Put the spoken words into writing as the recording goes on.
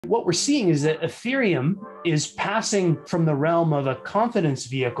What we're seeing is that Ethereum is passing from the realm of a confidence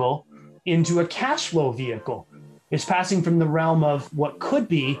vehicle into a cash flow vehicle. It's passing from the realm of what could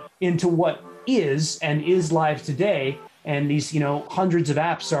be into what is and is live today. And these, hundreds of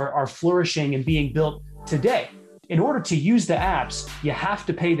apps are flourishing and being built today. In order to use the apps, you have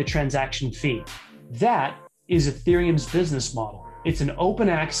to pay the transaction fee. That is Ethereum's business model. It's an open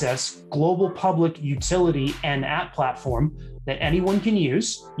access, global public utility and app platform that anyone can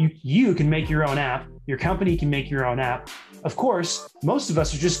use. You can make your own app. Your company can make your own app. Of course, most of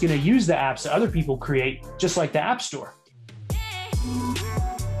us are just going to use the apps that other people create, just like the App Store.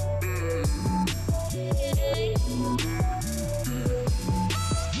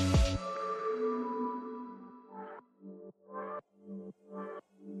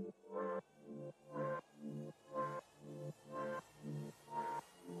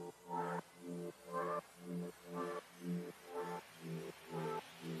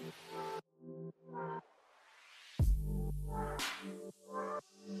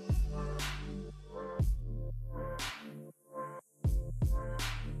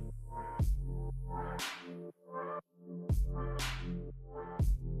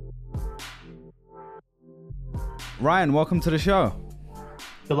 Ryan, welcome to the show.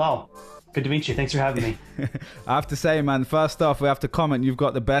 Bilal, good to meet you. Thanks for having me. I have to say, man, first off, we have to comment, you've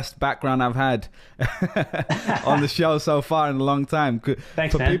got the best background I've had on the show so far in a long time.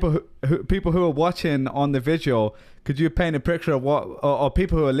 Thanks, For man. people who are watching on the visual, could you paint a picture of what, or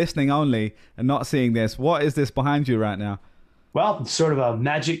people who are listening only and not seeing this, what is this behind you right now? Well, it's sort of a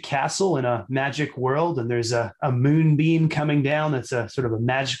magic castle in a magic world, and there's a moonbeam coming down that's a sort of a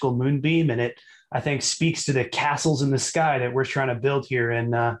magical moonbeam, and it, I think, speaks to the castles in the sky that we're trying to build here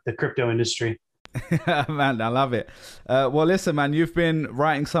in the crypto industry. Man, I love it. Well, listen, man, you've been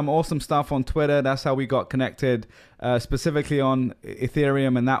writing some awesome stuff on Twitter. That's how we got connected, specifically on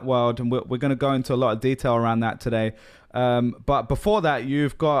Ethereum and that world. And we're going to go into a lot of detail around that today. But before that,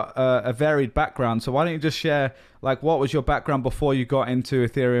 you've got a varied background. So why don't you just share, like, what was your background before you got into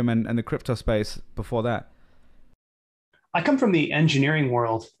Ethereum and the crypto space before that? I come from the engineering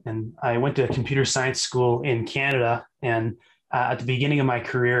world, and I went to a computer science school in Canada. And at the beginning of my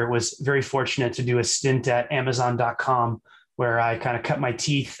career, was very fortunate to do a stint at Amazon.com, where I kind of cut my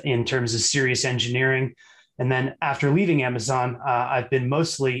teeth in terms of serious engineering. And then after leaving Amazon, I've been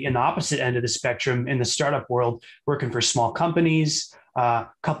mostly in the opposite end of the spectrum in the startup world, working for small companies, a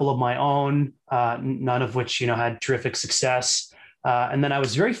couple of my own, none of which had terrific success. And then I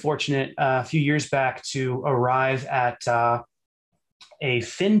was very fortunate a few years back to arrive at a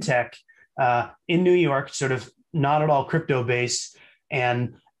fintech in New York, sort of not at all crypto based.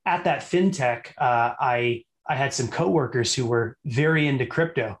 And at that fintech, I had some coworkers who were very into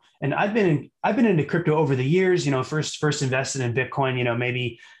crypto, and I've been into crypto over the years. First invested in Bitcoin.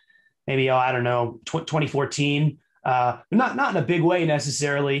 Maybe I don't know, 2014. Not in a big way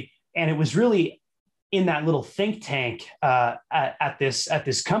necessarily, and it was really in that little think tank at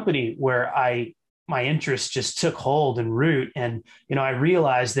this company where my interest just took hold and root. And, I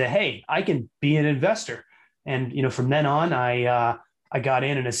realized that, hey, I can be an investor. And, from then on, I got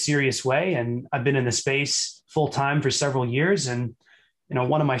in a serious way, and I've been in the space full time for several years. And,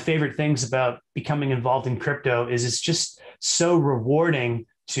 one of my favorite things about becoming involved in crypto is it's just so rewarding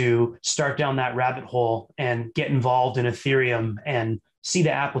to start down that rabbit hole and get involved in Ethereum and see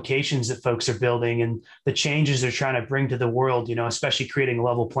the applications that folks are building and the changes they're trying to bring to the world, especially creating a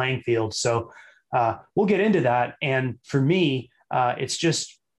level playing field. So we'll get into that. And for me, it's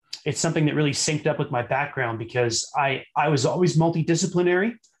something that really synced up with my background, because I was always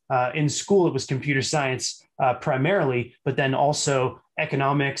multidisciplinary. In school, it was computer science primarily, but then also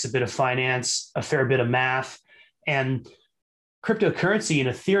economics, a bit of finance, a fair bit of math, and cryptocurrency and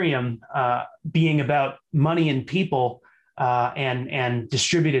Ethereum being about money and people, and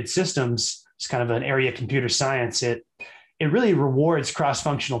distributed systems. It's kind of an area of computer science. It really rewards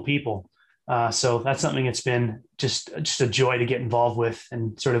cross-functional people. So that's something that's been just a joy to get involved with,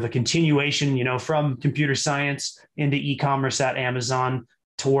 and sort of a continuation, from computer science into e-commerce at Amazon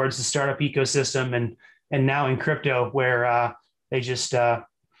towards the startup ecosystem, and now in crypto, where it's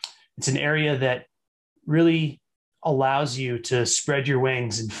an area that really allows you to spread your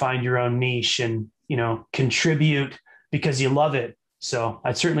wings and find your own niche and, contribute because you love it. So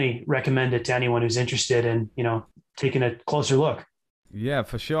I'd certainly recommend it to anyone who's interested in, taking a closer look. Yeah,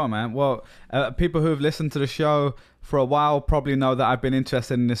 for sure, man. Well, people who have listened to the show for a while probably know that I've been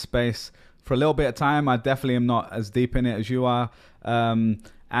interested in this space for a little bit of time. I definitely am not as deep in it as you are.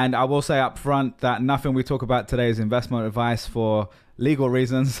 And I will say up front that nothing we talk about today is investment advice for legal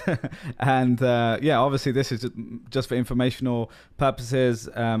reasons. And yeah, obviously this is just for informational purposes,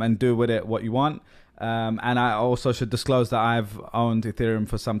 and do with it what you want. And I also should disclose that I've owned Ethereum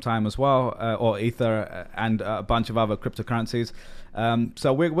for some time as well, or Ether, and a bunch of other cryptocurrencies.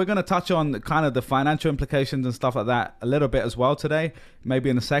 So we're going to touch on kind of the financial implications and stuff like that a little bit as well today, maybe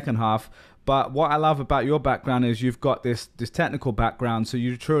in the second half. But what I love about your background is you've got this technical background, so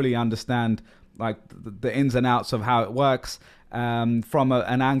you truly understand like the ins and outs of how it works, from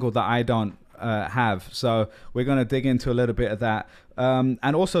an angle that I don't have. So we're going to dig into a little bit of that,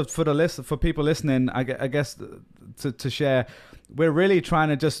 and also for for people listening, I guess to share, we're really trying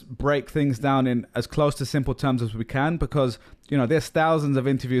to just break things down in as close to simple terms as we can, because there's thousands of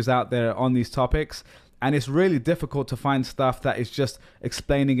interviews out there on these topics, and it's really difficult to find stuff that is just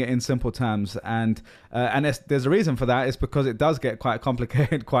explaining it in simple terms. And there's a reason for that. It's because it does get quite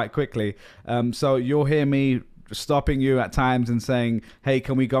complicated quite quickly. So you'll hear me stopping you at times and saying, hey,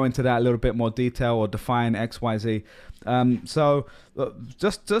 can we go into that a little bit more detail or define X, Y, Z? So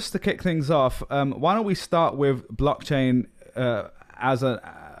just to kick things off, why don't we start with blockchain as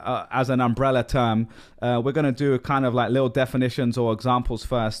an umbrella term. We're going to do kind of like little definitions or examples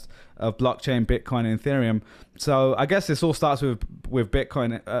first of blockchain, Bitcoin, and Ethereum. So I guess this all starts with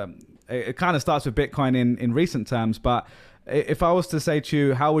Bitcoin. It kind of starts with Bitcoin in recent terms, but if I was to say to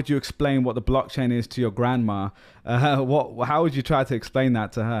you, how would you explain what the blockchain is to your grandma? How would you try to explain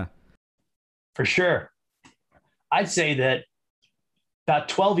that to her? For sure. I'd say that about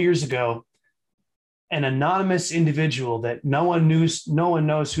 12 years ago, an anonymous individual that no one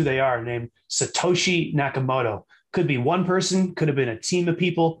knows who they are, named Satoshi Nakamoto. Could be one person, could have been a team of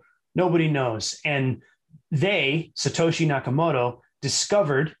people, nobody knows. And Satoshi Nakamoto,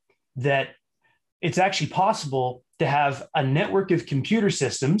 discovered that it's actually possible to have a network of computer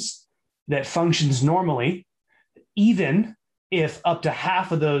systems that functions normally, even if up to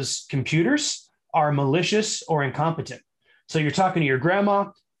half of those computers are malicious or incompetent. So you're talking to your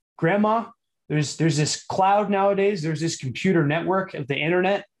grandma, there's this cloud nowadays, there's this computer network of the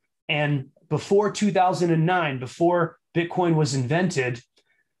internet. And before 2009, before Bitcoin was invented,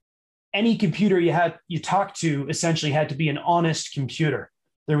 any computer you talked to essentially had to be an honest computer.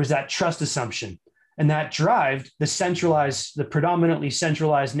 There was that trust assumption. And that drove the predominantly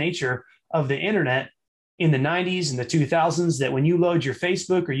centralized nature of the internet in the 90s and the 2000s, that when you load your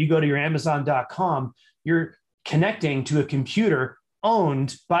Facebook or you go to your Amazon.com, you're connecting to a computer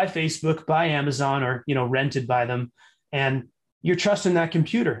owned by Facebook, by Amazon, or rented by them. And you're trusting that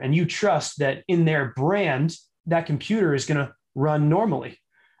computer, and you trust that in their brand, that computer is going to run normally.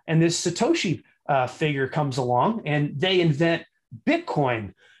 And this Satoshi figure comes along, and they invent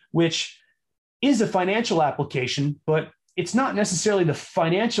Bitcoin, which is a financial application, but it's not necessarily the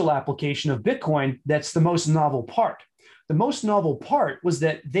financial application of Bitcoin that's the most novel part. The most novel part was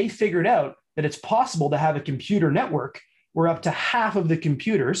that they figured out that it's possible to have a computer network where up to half of the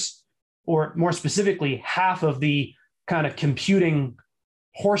computers, or more specifically, half of the kind of computing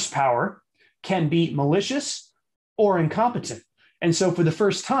horsepower, can be malicious or incompetent. And so for the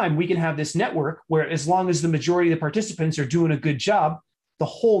first time, we can have this network where, as long as the majority of the participants are doing a good job, the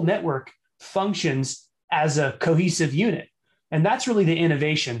whole network functions as a cohesive unit. And that's really the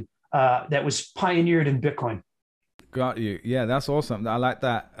innovation that was pioneered in Bitcoin. Got you. Yeah, that's awesome. I like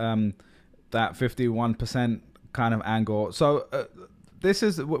that, that 51% kind of angle. So this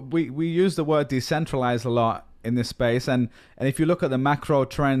is, we use the word decentralized a lot in this space. And if you look at the macro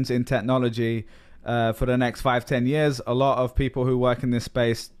trends in technology for the next 5-10 years, a lot of people who work in this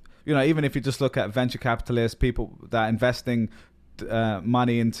space, even if you just look at venture capitalists, people that are investing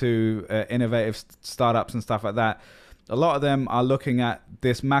money into innovative startups and stuff like that, a lot of them are looking at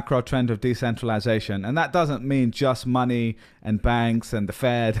this macro trend of decentralization. And that doesn't mean just money and banks and the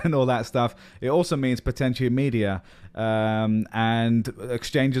Fed and all that stuff. It also means potentially media and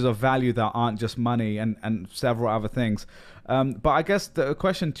exchanges of value that aren't just money, and several other things. But I guess the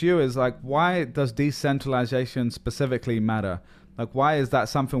question to you is, like, why does decentralization specifically matter? Like, why is that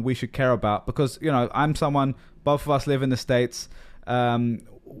something we should care about? Because, I'm someone, both of us live in the States.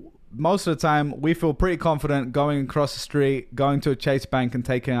 Most of the time, we feel pretty confident going across the street, going to a Chase Bank and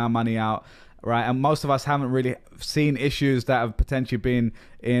taking our money out, right? And most of us haven't really seen issues that have potentially been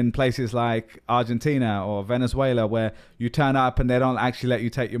in places like Argentina or Venezuela, where you turn up and they don't actually let you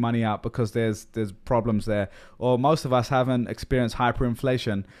take your money out because there's problems there. Or most of us haven't experienced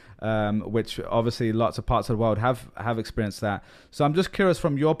hyperinflation, which obviously lots of parts of the world have experienced that. So I'm just curious,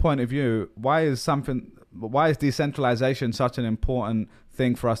 from your point of view, why is decentralization such an important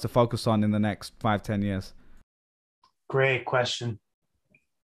thing for us to focus on in the next 5-10 years? Great question.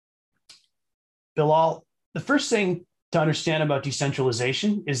 Bilal, the first thing to understand about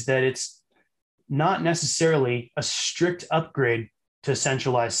decentralization is that it's not necessarily a strict upgrade to a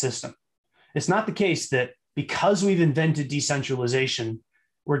centralized system. It's not the case that because we've invented decentralization,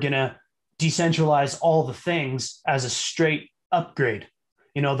 we're going to decentralize all the things as a straight upgrade.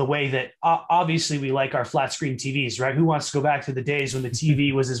 You know, the way that obviously we like our flat screen TVs, right? Who wants to go back to the days when the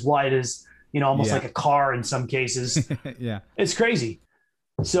TV was as wide as, you know, almost like a car in some cases? Yeah. It's crazy.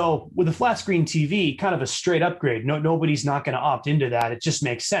 So with a flat screen TV, kind of a straight upgrade. Nobody's not going to opt into that. It just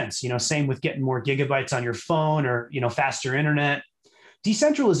makes sense. You know, same with getting more gigabytes on your phone or, you know, faster internet.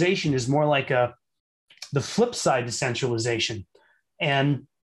 Decentralization is more like the flip side to centralization. And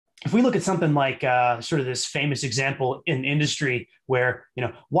if we look at something like sort of this famous example in industry where, you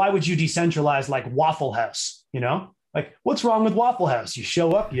know, why would you decentralize like Waffle House? You know, like what's wrong with Waffle House? You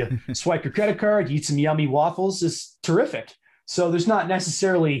show up, you swipe your credit card, you eat some yummy waffles. It's terrific. So there's not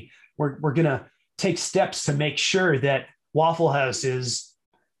necessarily, we're going to take steps to make sure that Waffle House is,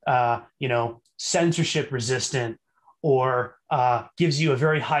 you know, censorship resistant or gives you a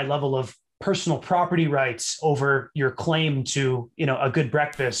very high level of personal property rights over your claim to, you know, a good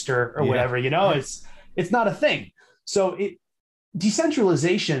breakfast or whatever, you know, it's not a thing. So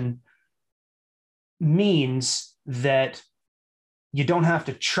decentralization means that you don't have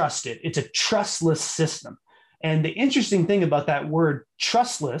to trust it. It's a trustless system. And the interesting thing about that word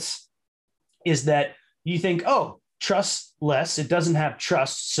trustless is that you think, oh, trustless, it doesn't have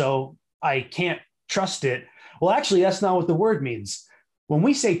trust, so I can't trust it. Well, actually, that's not what the word means. When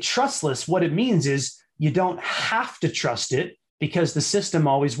we say trustless, what it means is you don't have to trust it because the system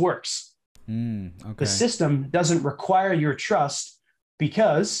always works. Okay. The system doesn't require your trust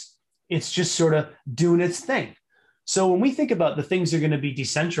because it's just sort of doing its thing. So when we think about the things that are going to be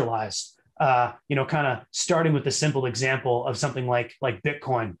decentralized, you know, kind of starting with the simple example of something like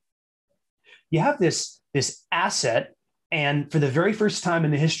Bitcoin, you have this asset, and for the very first time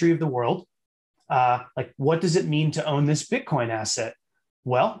in the history of the world, like what does it mean to own this Bitcoin asset?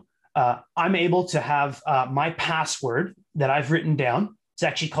 Well, I'm able to have my password that I've written down. It's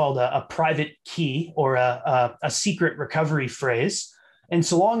actually called a private key or a secret recovery phrase. And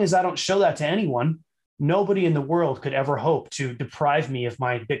so long as I don't show that to anyone, nobody in the world could ever hope to deprive me of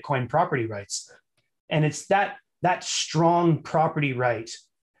my Bitcoin property rights. And it's that strong property right,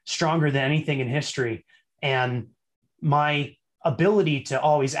 stronger than anything in history. And my ability to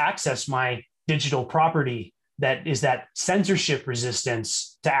always access my digital property, that is that censorship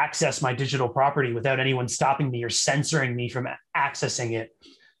resistance to access my digital property without anyone stopping me or censoring me from accessing it.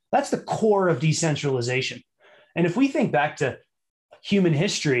 That's the core of decentralization. And if we think back to human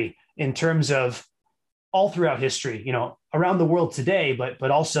history in terms of all throughout history, you know, around the world today,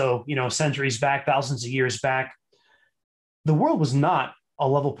 but also, you know, centuries back, thousands of years back, the world was not a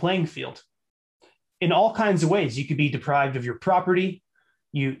level playing field. In all kinds of ways, you could be deprived of your property.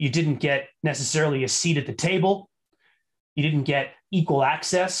 You didn't get necessarily a seat at the table. You didn't get equal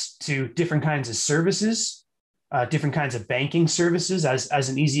access to different kinds of services, different kinds of banking services, as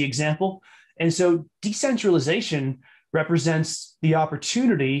an easy example. And so decentralization represents the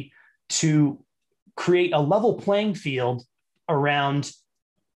opportunity to create a level playing field around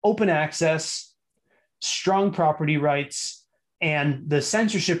open access, strong property rights, and the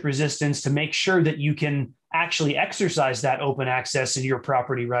censorship resistance to make sure that you can actually exercise that open access in your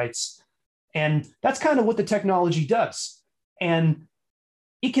property rights. And that's kind of what the technology does. And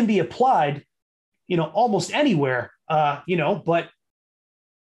it can be applied, you know, almost anywhere, you know, but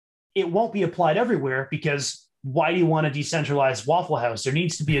it won't be applied everywhere because why do you want to decentralize Waffle House? There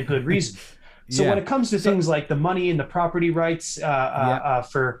needs to be a good reason. So when it comes to things like the money and the property rights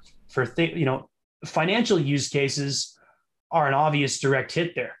for you know, financial use cases are an obvious direct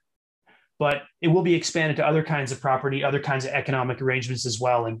hit there. But it will be expanded to other kinds of property, other kinds of economic arrangements as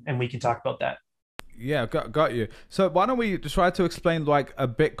well. And we can talk about that. Yeah, got you. So why don't we try to explain like a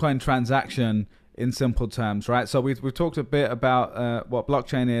Bitcoin transaction in simple terms, right? So we've talked a bit about what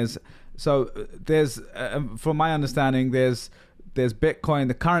blockchain is. So there's, from my understanding, there's Bitcoin,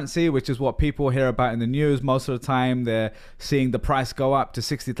 the currency, which is what people hear about in the news most of the time. They're seeing the price go up to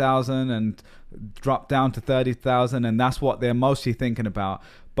 60,000 and drop down to 30,000, and that's what they're mostly thinking about.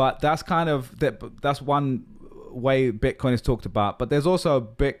 But that's kind of that's one way Bitcoin is talked about. But there's also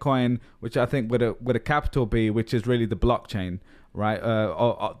Bitcoin, which I think with a capital B, which is really the blockchain, right?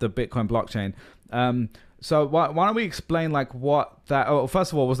 Or the Bitcoin blockchain. So why don't we explain like what that? Oh,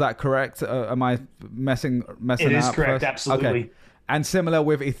 first of all, was that correct? Am I messing It is up correct, first? absolutely. Okay. And similar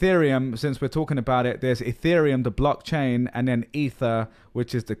with Ethereum, since we're talking about it, there's Ethereum, the blockchain, and then Ether,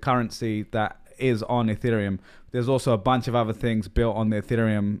 which is the currency that is on Ethereum. There's also a bunch of other things built on the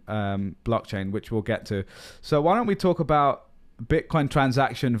Ethereum blockchain, which we'll get to. So why don't we talk about Bitcoin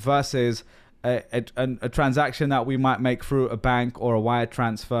transaction versus a transaction that we might make through a bank or a wire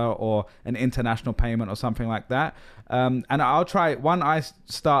transfer or an international payment or something like that. And I'll try one. I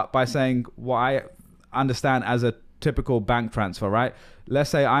start by saying what I understand as a typical bank transfer, right? Let's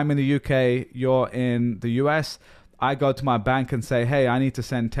say I'm in the UK, you're in the US. I go to my bank and say, hey, I need to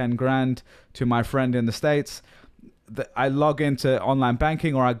send 10 grand to my friend in the States. I log into online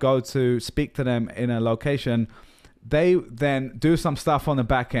banking, or I go to speak to them in a location. They then do some stuff on the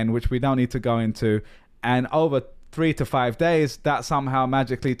back end, which we don't need to go into. And over 3 to 5 days, that somehow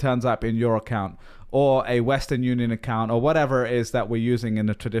magically turns up in your account or a Western Union account or whatever it is that we're using in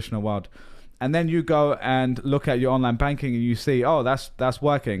the traditional world. And then you go and look at your online banking and you see, oh, that's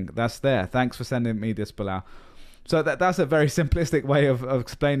working. That's there. Thanks for sending me this, Bilal. So that's a very simplistic way of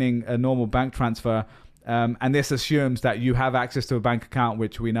explaining a normal bank transfer. And this assumes that you have access to a bank account,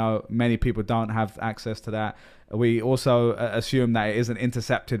 which we know many people don't have access to that. We also assume that it isn't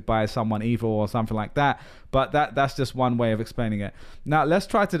intercepted by someone evil or something like that. But that's just one way of explaining it. Now, let's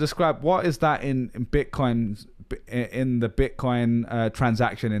try to describe what is that in Bitcoin, in the Bitcoin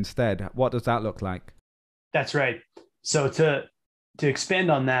transaction instead. What does that look like? That's right. So to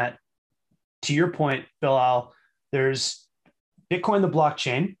expand on that, to your point, Bilal, there's Bitcoin, the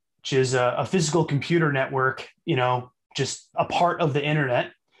blockchain, which is a physical computer network, just a part of the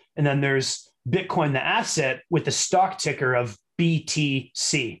internet. And then there's Bitcoin, the asset, with the stock ticker of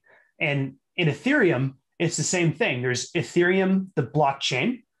BTC. And in Ethereum, it's the same thing. There's Ethereum, the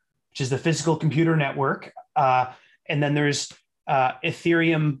blockchain, which is the physical computer network. And then there's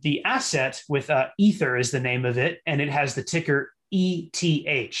Ethereum, the asset, with Ether is the name of it. And it has the ticker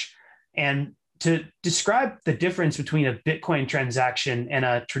ETH. And to describe the difference between a Bitcoin transaction and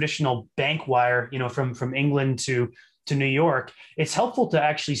a traditional bank wire, from England to New York, it's helpful to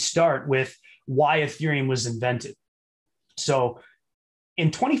actually start with why Ethereum was invented. So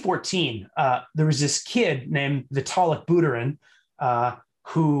in 2014, there was this kid named Vitalik Buterin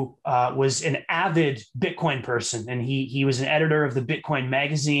who was an avid Bitcoin person. And he was an editor of the Bitcoin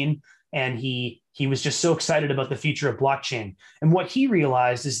magazine. And he was just so excited about the future of blockchain. And what he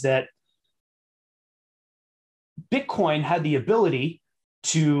realized is that Bitcoin had the ability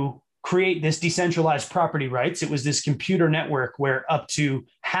to create this decentralized property rights. It was this computer network where up to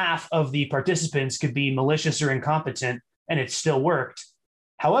half of the participants could be malicious or incompetent, and it still worked.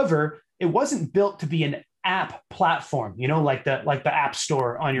 However, it wasn't built to be an app platform, like the App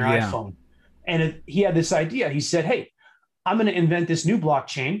Store on your iPhone. And he had this idea. He said, hey, I'm going to invent this new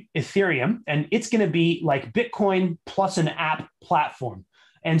blockchain, Ethereum, and it's going to be like Bitcoin plus an app platform.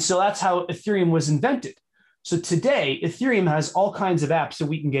 And so that's how Ethereum was invented. So today, Ethereum has all kinds of apps that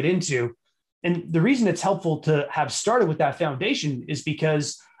we can get into. And the reason it's helpful to have started with that foundation is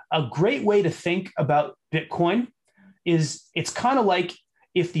because a great way to think about Bitcoin is it's kind of like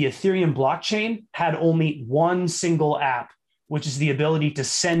if the Ethereum blockchain had only one single app, which is the ability to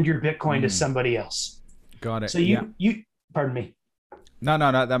send your Bitcoin to somebody else. Got it. So you pardon me. No,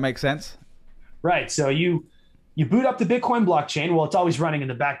 that makes sense. Right. So you boot up the Bitcoin blockchain. Well, it's always running in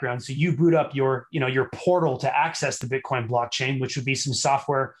the background. So you boot up your portal to access the Bitcoin blockchain, which would be some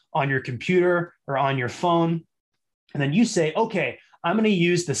software on your computer or on your phone. And then you say, okay, I'm going to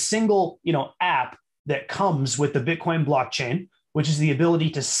use the single, app that comes with the Bitcoin blockchain, which is the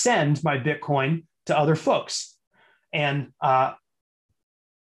ability to send my Bitcoin to other folks. And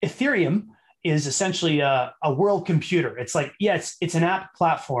Ethereum is essentially a world computer. It's like, it's an app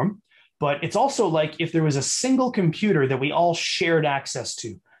platform, but it's also like if there was a single computer that we all shared access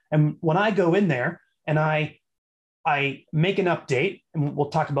to. And when I go in there and I make an update, and we'll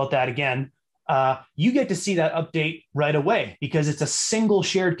talk about that again, you get to see that update right away because it's a single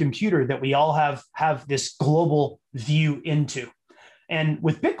shared computer that we all have this global view into. And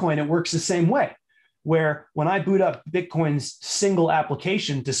with Bitcoin, it works the same way, where when I boot up Bitcoin's single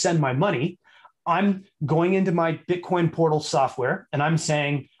application to send my money, I'm going into my Bitcoin portal software and I'm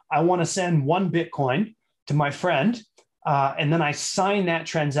saying, I want to send 1 Bitcoin to my friend. And then I sign that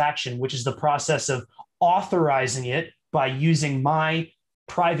transaction, which is the process of authorizing it by using my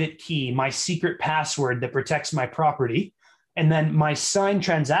private key, my secret password that protects my property. And then my signed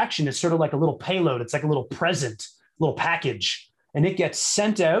transaction is sort of like a little payload. It's like a little present, little package. And it gets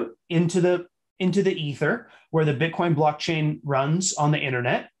sent out into the ether where the Bitcoin blockchain runs on the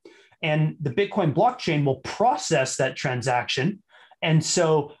internet. And the Bitcoin blockchain will process that transaction. And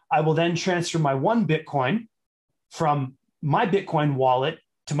so I will then transfer my 1 Bitcoin from my Bitcoin wallet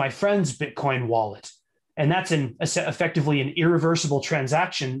to my friend's Bitcoin wallet. And that's effectively an irreversible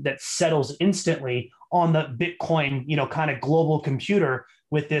transaction that settles instantly on the Bitcoin, kind of global computer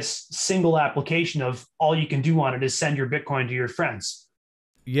with this single application of all you can do on it is send your Bitcoin to your friends.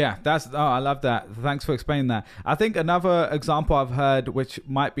 Yeah, I love that. Thanks for explaining that. I think another example I've heard, which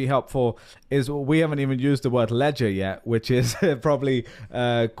might be helpful, is we haven't even used the word ledger yet, which is probably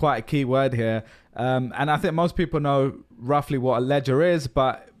quite a key word here. And I think most people know roughly what a ledger is,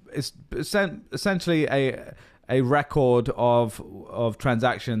 but it's essentially a record of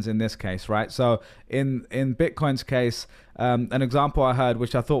transactions in this case, right? So in Bitcoin's case, an example I heard,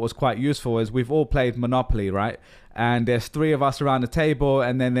 which I thought was quite useful, is we've all played Monopoly, right? And there's three of us around the table,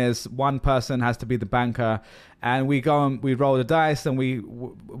 and then there's one person has to be the banker, and we go and we roll the dice, and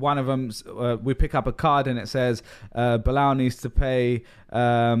one of them we pick up a card and it says Bilal needs to pay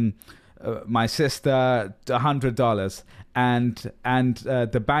my sister $100, and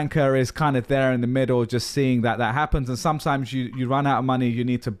the banker is kind of there in the middle, just seeing that happens. And sometimes you run out of money, you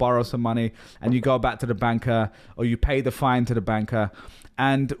need to borrow some money, and you go back to the banker, or you pay the fine to the banker.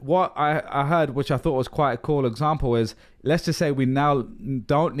 And what I heard, which I thought was quite a cool example, is let's just say we now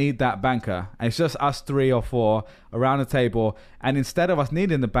don't need that banker, and it's just us 3 or 4 around the table. And instead of us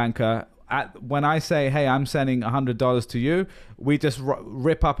needing the banker, when I say, hey, I'm sending $100 to you, we just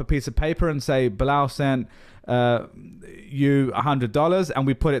rip up a piece of paper and say, Bilal sent you $100, and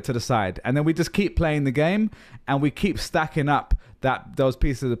we put it to the side. And then we just keep playing the game, and we keep stacking up those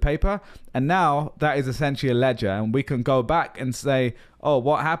pieces of paper. And now that is essentially a ledger, and we can go back and say, oh,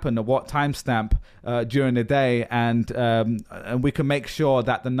 what happened at what timestamp during the day, and we can make sure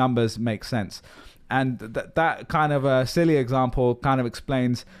that the numbers make sense. And that kind of a silly example kind of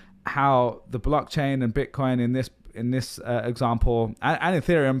explains how the blockchain and Bitcoin in this example, and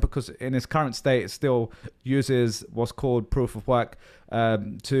Ethereum, because in its current state it still uses what's called proof of work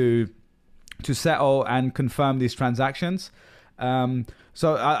to settle and confirm these transactions.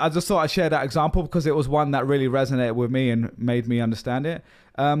 So I just thought I'd share that example because it was one that really resonated with me and made me understand it.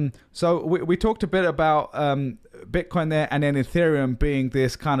 So we talked a bit about Bitcoin there, and then Ethereum being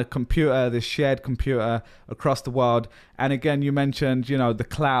this kind of computer, this shared computer across the world. And again, you mentioned, the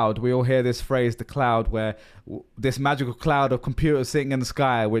cloud. We all hear this phrase, the cloud, where this magical cloud of computers sitting in the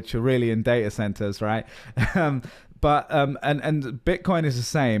sky, which are really in data centers, right? But and Bitcoin is the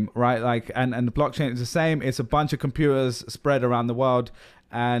same, right? And the blockchain is the same. It's a bunch of computers spread around the world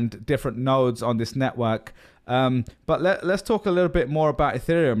and different nodes on this network. But let's talk a little bit more about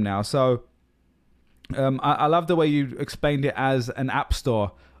Ethereum now. So I love the way you explained it as an app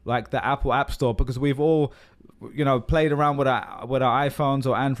store, like the Apple App Store, because we've all played around with our iPhones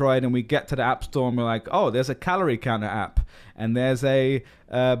or Android, and we get to the App Store and we're like, oh, there's a calorie counter app, and there's a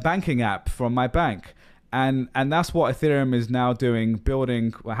banking app from my bank. And that's what Ethereum is now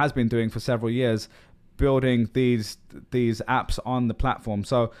has been doing for several years, building these apps on the platform.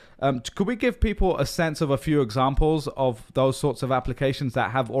 So could we give people a sense of a few examples of those sorts of applications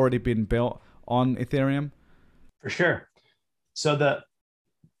that have already been built on Ethereum? For sure. So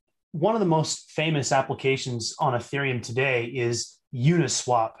one of the most famous applications on Ethereum today is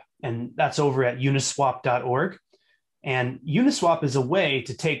Uniswap, and that's over at uniswap.org. And Uniswap is a way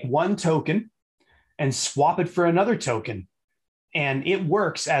to take one token and swap it for another token. And it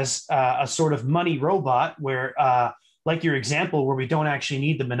works as a sort of money robot where, like your example, where we don't actually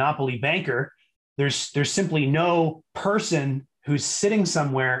need the monopoly banker, there's simply no person who's sitting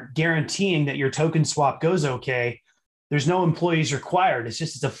somewhere guaranteeing that your token swap goes okay. There's no employees required.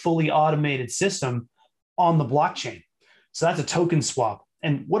 It's a fully automated system on the blockchain. So that's a token swap.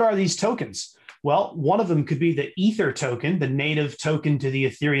 And what are these tokens? Well, one of them could be the Ether token, the native token to the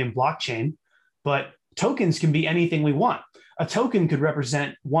Ethereum blockchain. But tokens can be anything we want. A token could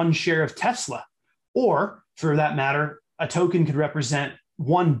represent one share of Tesla, or for that matter, a token could represent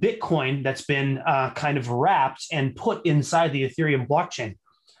one Bitcoin that's been kind of wrapped and put inside the Ethereum blockchain.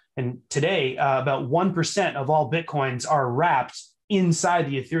 And today, about 1% of all Bitcoins are wrapped inside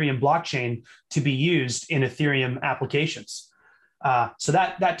the Ethereum blockchain to be used in Ethereum applications. So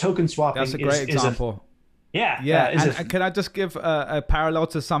that token swapping that's a great example. And can I just give a parallel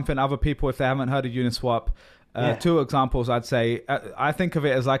to something other people, if they haven't heard of Uniswap, 2 examples I'd say. I think of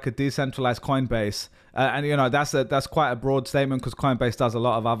it as like a decentralized Coinbase. And that's quite a broad statement because Coinbase does a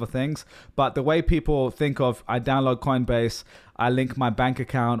lot of other things. But the way people think of, I download Coinbase, I link my bank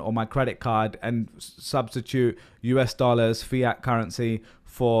account or my credit card and substitute US dollars, fiat currency,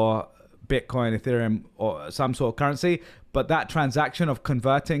 for Bitcoin, Ethereum, or some sort of currency. But that transaction of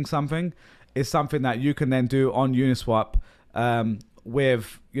converting something is something that you can then do on Uniswap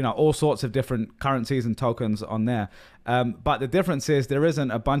with, you know, all sorts of different currencies and tokens on there. But the difference is there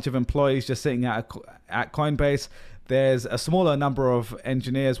isn't a bunch of employees just sitting at Coinbase. There's a smaller number of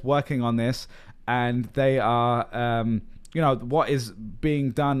engineers working on this, and they are, you know, what is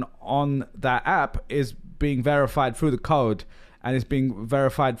being done on that app is being verified through the code, and it's being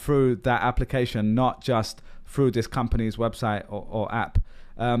verified through that application, not just through this company's website or app.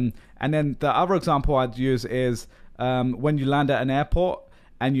 And then the other example I'd use is when you land at an airport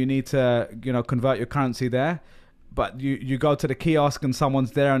and you need to, you know, convert your currency there, but you go to the kiosk and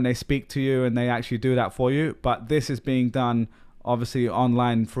someone's there and they speak to you and they actually do that for you. But this is being done obviously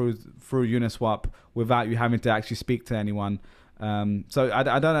online through Uniswap without you having to actually speak to anyone. So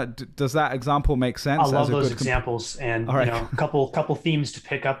I don't know, does that example make sense? I love those examples, and you know, a couple themes to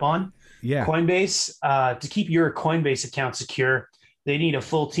pick up on. Yeah. Coinbase, to keep your Coinbase account secure, they need a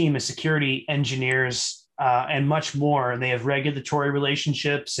full team of security engineers and much more. And they have regulatory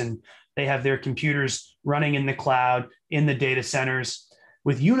relationships, and they have their computers running in the cloud, in the data centers.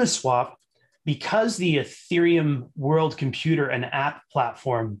 With Uniswap, because the Ethereum World Computer and App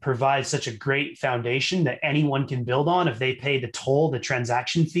platform provides such a great foundation that anyone can build on if they pay the toll, the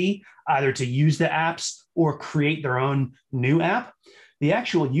transaction fee, either to use the apps or create their own new app. The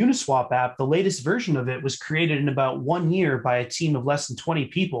actual Uniswap app, the latest version of it, was created in about 1 year by a team of less than 20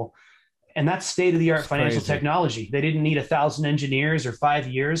 people. And that's state-of-the-art financial technology. They didn't need 1,000 engineers or 5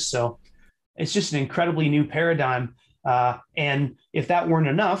 years. So it's just an incredibly new paradigm. And if that weren't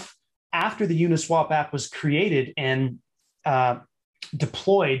enough, after the Uniswap app was created and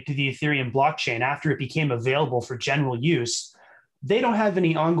deployed to the Ethereum blockchain, after it became available for general use, they don't have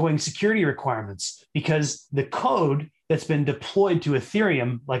any ongoing security requirements, because the code that's been deployed to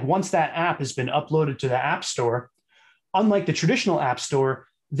Ethereum, like once that app has been uploaded to the App Store, unlike the traditional App Store,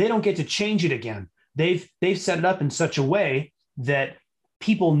 they don't get to change it again. They've set it up in such a way that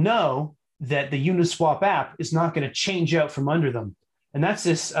people know that the Uniswap app is not going to change out from under them. And that's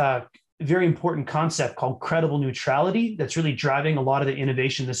this very important concept called credible neutrality that's really driving a lot of the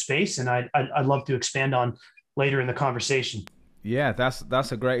innovation in the space. And I'd love to expand on later in the conversation. Yeah,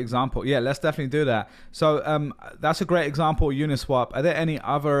 that's a great example. Yeah, let's definitely do that. So that's a great example, Uniswap. Are there any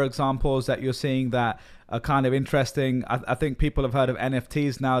other examples that you're seeing that are kind of interesting? I think people have heard of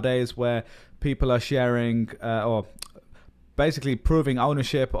NFTs nowadays, where people are sharing or basically proving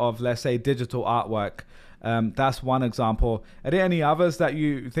ownership of, let's say, digital artwork. That's one example. Are there any others that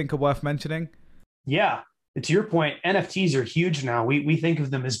you think are worth mentioning? Yeah, to your point, NFTs are huge now. We think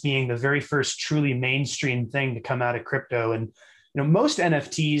of them as being the very first truly mainstream thing to come out of crypto. And you know, most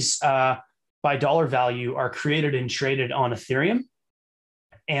NFTs by dollar value are created and traded on Ethereum.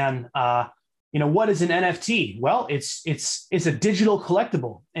 And you know, what is an NFT? Well, it's a digital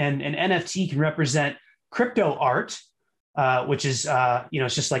collectible, and an NFT can represent crypto art, which is, you know,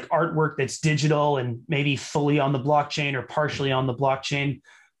 it's just like artwork that's digital and maybe fully on the blockchain or partially on the blockchain.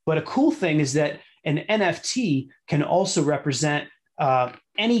 But a cool thing is that an NFT can also represent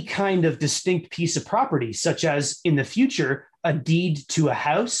any kind of distinct piece of property, such as in the future, a deed to a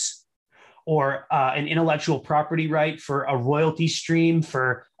house, or an intellectual property right for a royalty stream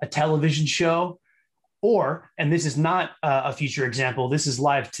for a television show. Or, and this is not a future example, this is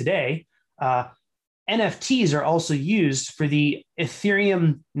live today, NFTs are also used for the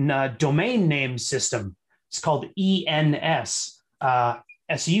Ethereum domain name system. It's called ENS.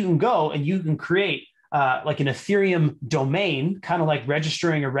 And so you can go and you can create like an Ethereum domain, kind of like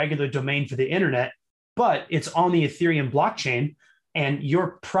registering a regular domain for the internet, but it's on the Ethereum blockchain, and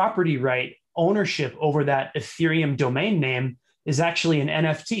your property right ownership over that Ethereum domain name is actually an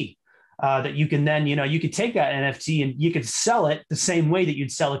NFT that you can then, you know, you could take that NFT and you could sell it the same way that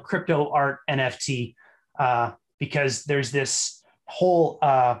you'd sell a crypto art NFT, because there's this whole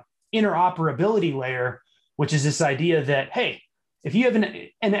interoperability layer, which is this idea that, hey, if you have an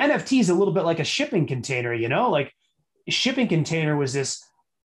NFT is a little bit like a shipping container, you know, like a shipping container was this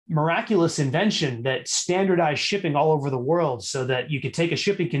miraculous invention that standardized shipping all over the world, so that you could take a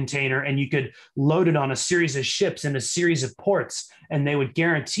shipping container and you could load it on a series of ships in a series of ports, and they would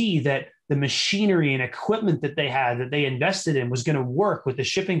guarantee that the machinery and equipment that they had, that they invested in, was going to work with the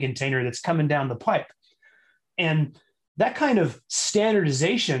shipping container that's coming down the pipe. And that kind of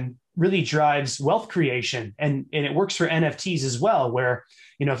standardization really drives wealth creation. And it works for NFTs as well, where,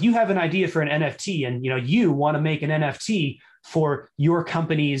 you know, if you have an idea for an NFT and, you know, you want to make an NFT for your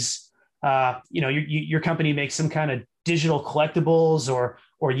company's, you know, your company makes some kind of digital collectibles,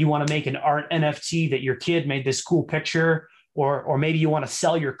 or you want to make an art NFT that your kid made this cool picture, or maybe you want to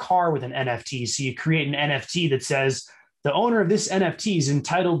sell your car with an NFT. So you create an NFT that says the owner of this NFT is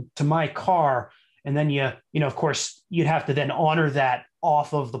entitled to my car, And then of course, you'd have to then honor that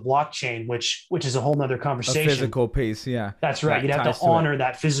off of the blockchain, which is a whole nother conversation. A physical piece, yeah. That's right. You'd have to honor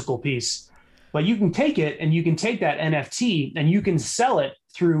that physical piece. But you can take it and you can take that NFT and you can sell it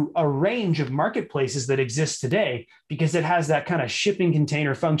through a range of marketplaces that exist today, because it has that kind of shipping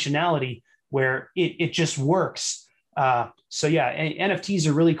container functionality where it just works. So yeah, NFTs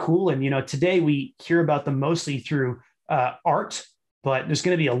are really cool. And, today we hear about them mostly through art, but there's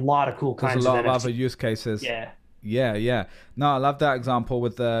going to be a lot of cool kinds of NFTs. There's a lot of other use cases. Yeah. No, I love that example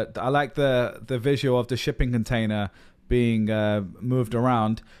with I like the visual of the shipping container being moved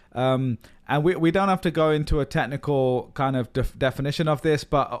around. And we don't have to go into a technical kind of definition of this,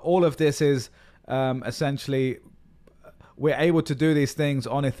 but all of this is essentially, we're able to do these things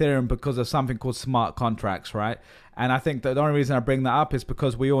on Ethereum because of something called smart contracts, right? And I think that the only reason I bring that up is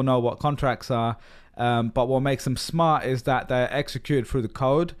because we all know what contracts are, but what makes them smart is that they're executed through the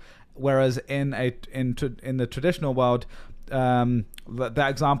code. Whereas in the traditional world, that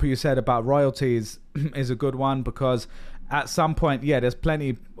example you said about royalties is a good one, because at some point, there's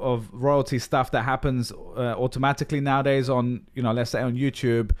plenty of royalty stuff that happens automatically nowadays on, let's say on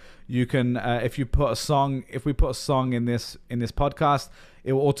YouTube. You can, if we put a song in this podcast,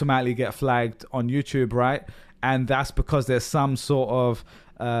 it will automatically get flagged on YouTube, right? And that's because there's some sort of,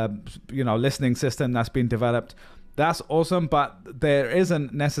 listening system that's been developed. That's awesome, but there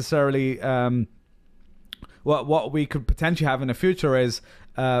isn't necessarily what we could potentially have in the future is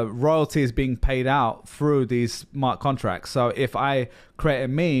royalties being paid out through these smart contracts. So if I create a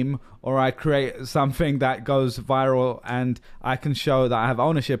meme or I create something that goes viral and I can show that I have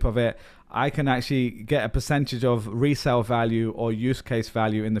ownership of it, I can actually get a percentage of resale value or use case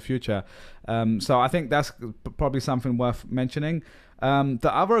value in the future. So I think that's probably something worth mentioning.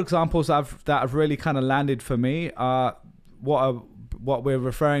 The other examples that have really kind of landed for me are what we're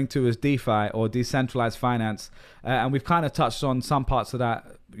referring to as DeFi, or decentralized finance, and we've kind of touched on some parts of that.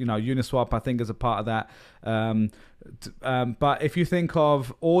 Uniswap I think is a part of that. But if you think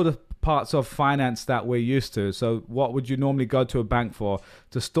of all the parts of finance that we're used to, so what would you normally go to a bank for?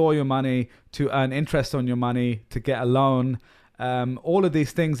 To store your money, to earn interest on your money, to get a loan. All of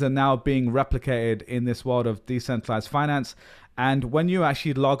these things are now being replicated in this world of decentralized finance. And when you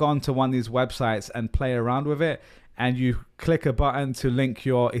actually log on to one of these websites and play around with it, and you click a button to link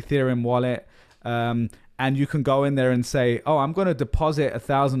your Ethereum wallet, and you can go in there and say, oh, I'm going to deposit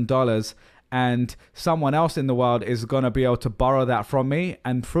 $1,000, and someone else in the world is going to be able to borrow that from me,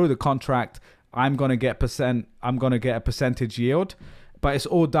 and through the contract, I'm going to get a percentage yield, but it's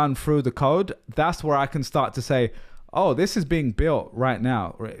all done through the code. That's where I can start to say, oh, this is being built right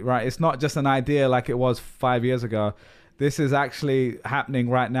now, right? It's not just an idea like it was 5 years ago. This is actually happening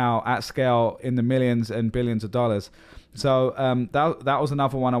right now at scale in the millions and billions of dollars. So that was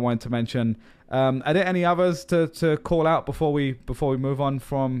another one I wanted to mention. Are there any others to call out before we move on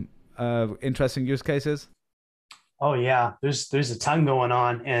from interesting use cases? Oh yeah, there's a ton going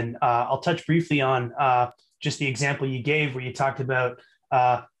on, and I'll touch briefly on just the example you gave where you talked about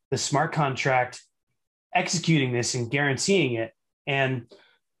the smart contract executing this and guaranteeing it. And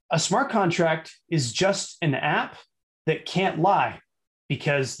a smart contract is just an app that can't lie,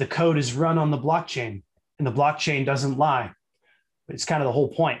 because the code is run on the blockchain and the blockchain doesn't lie. It's kind of the whole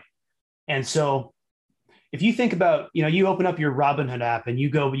point. And so if you think about, you open up your Robinhood app and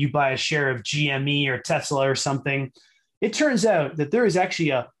you buy a share of GME or Tesla or something, it turns out that there is actually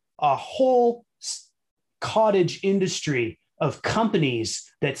a whole cottage industry of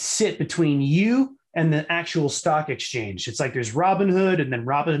companies that sit between you and the actual stock exchange. It's like there's Robinhood, and then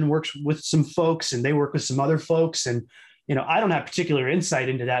Robinhood works with some folks and they work with some other folks. And, I don't have particular insight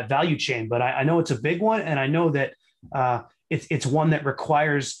into that value chain, but I know it's a big one. And I know that it's one that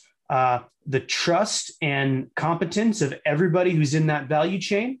requires the trust and competence of everybody who's in that value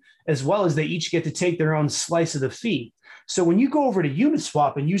chain, as well as they each get to take their own slice of the fee. So when you go over to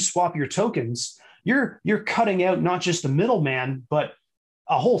Uniswap and you swap your tokens, you're cutting out not just the middleman, but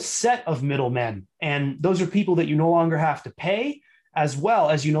a whole set of middlemen. And those are people that you no longer have to pay, as well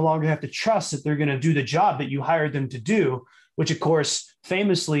as you no longer have to trust that they're going to do the job that you hired them to do, which of course,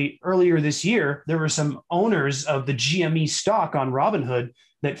 famously earlier this year, there were some owners of the GME stock on Robinhood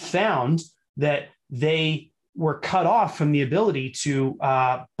that found that they were cut off from the ability to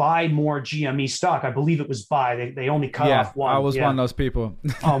buy more GME stock. I believe it was buy. They only cut off one. I was one of those people.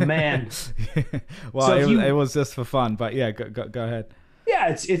 Oh, man. Well, so it was just for fun, but yeah, go ahead.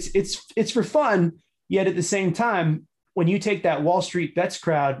 Yeah, it's for fun. Yet at the same time, when you take that Wall Street Bets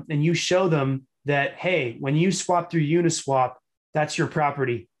crowd and you show them that, hey, when you swap through Uniswap, that's your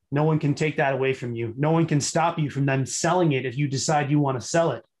property. No one can take that away from you. No one can stop you from them selling it if you decide you want to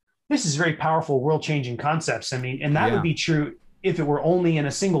sell it. this is very powerful, world-changing concepts. I mean, and that would Yeah. be true if it were only in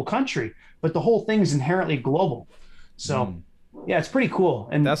a single country, but the whole thing is inherently global. So Mm. yeah, it's pretty cool.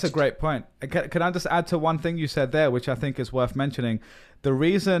 That's And a great point. Can I just add to one thing you said there, which I think is worth mentioning? The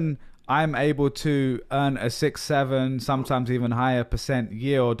reason I'm able to earn a 6, 7, sometimes even higher %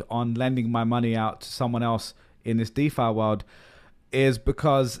 yield on lending my money out to someone else in this DeFi world is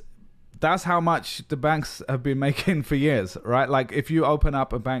because that's how much the banks have been making for years, right? Like if you open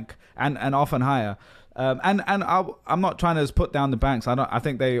up a bank and often higher, I'm not trying to just put down the banks. I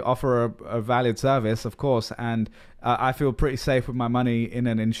think they offer a valid service, of course, and I feel pretty safe with my money in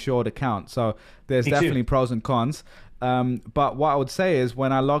an insured account. So there's definitely pros and cons. But what I would say is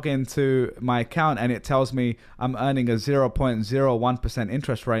when I log into my account and it tells me I'm earning a 0.01%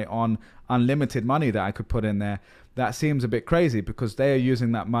 interest rate on unlimited money that I could put in there, that seems a bit crazy because they are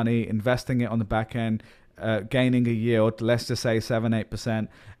using that money, investing it on the back end, gaining a yield, let's just say 7, 8%,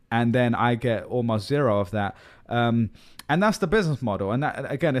 and then I get almost zero of that. And that's the business model. And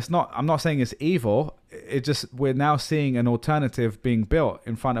that, again, I'm not saying it's evil. It just, we're now seeing an alternative being built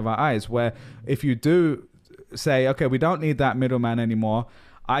in front of our eyes where if you do say, okay, we don't need that middleman anymore,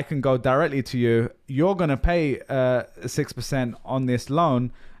 I can go directly to you. You're going to pay 6% on this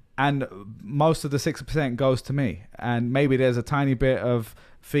loan, and most of the 6% goes to me. And maybe there's a tiny bit of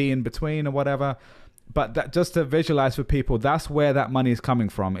fee in between or whatever. But that, just to visualize for people, that's where that money is coming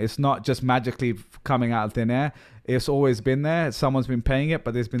from. It's not just magically coming out of thin air. It's always been there. Someone's been paying it,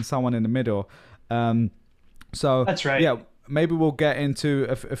 but there's been someone in the middle. So that's right. Yeah, maybe we'll get into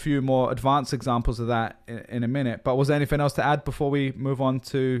a few more advanced examples of that in a minute. But was there anything else to add before we move on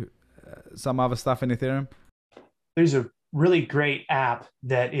to some other stuff in Ethereum? There's a really great app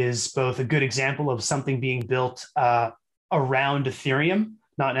that is both a good example of something being built around Ethereum,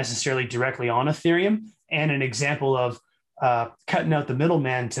 not necessarily directly on Ethereum, and an example of cutting out the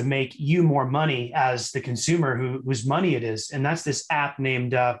middleman to make you more money as the consumer whose money it is. And that's this app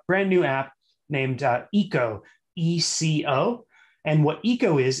named, brand new app named Eco, ECO. And what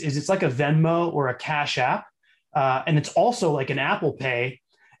Eco is it's like a Venmo or a Cash App. And it's also like an Apple Pay.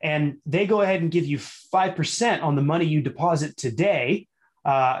 And they go ahead and give you 5% on the money you deposit today.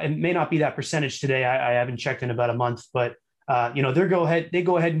 It may not be that percentage today. I haven't checked in about a month, but they go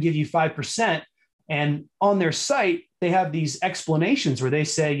ahead and give you 5%. And on their site, they have these explanations where they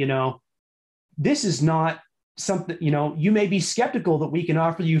say, this is not something, you may be skeptical that we can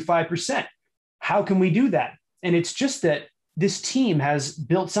offer you 5%. How can we do that? And it's just that this team has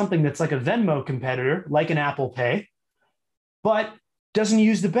built something that's like a Venmo competitor, like an Apple Pay, but doesn't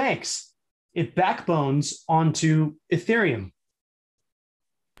use the banks. It backbones onto Ethereum.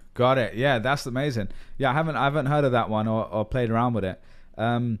 Got it. Yeah, that's amazing. Yeah, I haven't heard of that one or played around with it.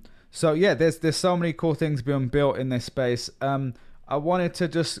 So yeah, there's so many cool things being built in this space. I wanted to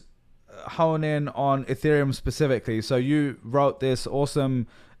just hone in on Ethereum specifically. So you wrote this awesome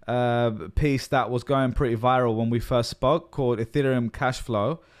piece that was going pretty viral when we first spoke called Ethereum Cash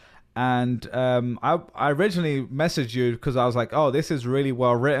Flow. And I originally messaged you because I was like, oh, this is really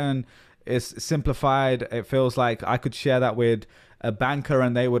well written. It's simplified. It feels like I could share that with a banker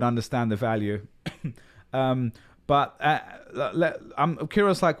and they would understand the value. But I'm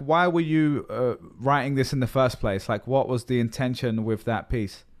curious, like, why were you writing this in the first place? Like, what was the intention with that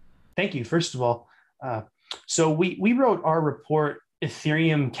piece? Thank you. First of all, so we wrote our report,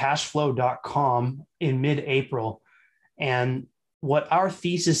 ethereumcashflow.com, in mid-April. And what our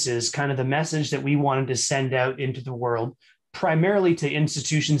thesis is, kind of the message that we wanted to send out into the world, primarily to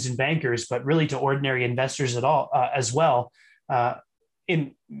institutions and bankers, but really to ordinary investors as well,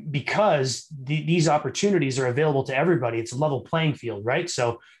 because these opportunities are available to everybody. It's a level playing field, right?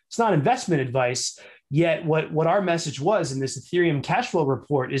 So it's not investment advice. Yet what our message was in this Ethereum cash flow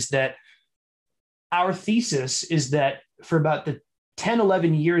report is that our thesis is that for about the 10,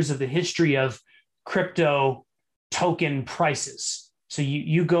 11 years of the history of crypto token prices. So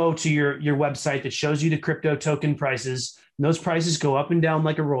you go to your website that shows you the crypto token prices, and those prices go up and down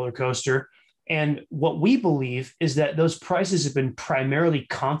like a roller coaster. And what we believe is that those prices have been primarily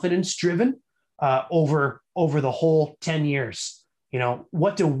confidence driven over the whole 10 years.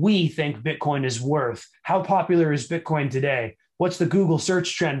 What do we think Bitcoin is worth? How popular is Bitcoin today? What's the Google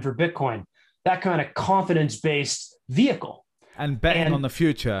search trend for Bitcoin? That kind of confidence-based vehicle. And betting on the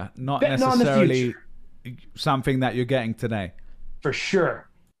future, not necessarily something that you're getting today. For sure.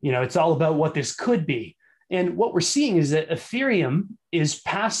 It's all about what this could be. And what we're seeing is that Ethereum is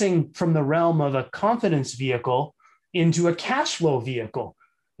passing from the realm of a confidence vehicle into a cash flow vehicle.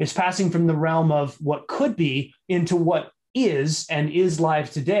 It's passing from the realm of what could be into what is and is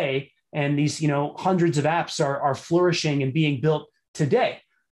live today. And these, hundreds of apps are flourishing and being built today.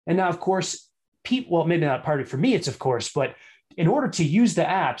 And now, of course, people, well, maybe not part of it for me, it's of course, but in order to use the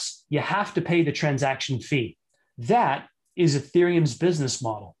apps, you have to pay the transaction fee. That is Ethereum's business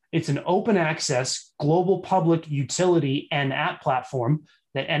model. It's an open access, global public utility and app platform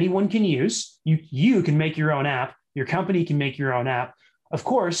that anyone can use. You can make your own app. Your company can make your own app. Of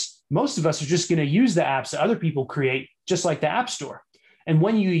course, most of us are just going to use the apps that other people create, just like the App Store. And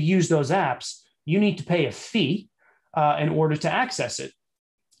when you use those apps, you need to pay a fee in order to access it.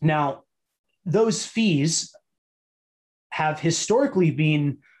 Now, those fees have historically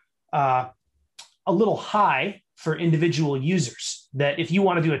been a little high for individual users. That if you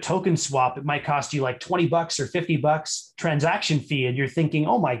want to do a token swap, it might cost you like $20 or $50 transaction fee. And you're thinking,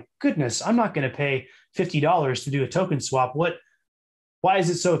 oh my goodness, I'm not going to pay $50 to do a token swap. Why is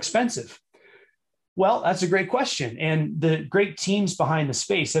it so expensive? Well, that's a great question. And the great teams behind the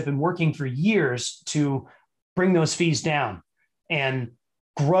space have been working for years to bring those fees down and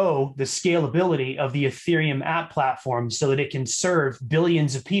grow the scalability of the Ethereum app platform so that it can serve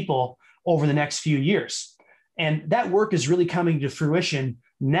billions of people over the next few years. And that work is really coming to fruition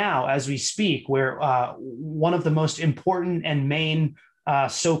now as we speak, where one of the most important and main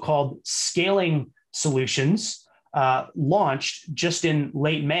so-called scaling solutions launched just in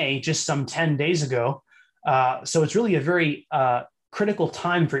late May, just some 10 days ago. So it's really a very critical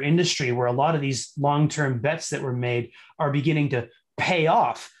time for industry where a lot of these long-term bets that were made are beginning to pay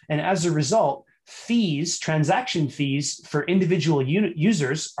off. And as a result, fees, transaction fees for individual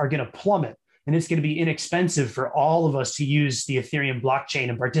users are going to plummet. And it's going to be inexpensive for all of us to use the Ethereum blockchain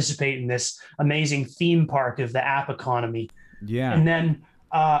and participate in this amazing theme park of the app economy. Yeah. And then,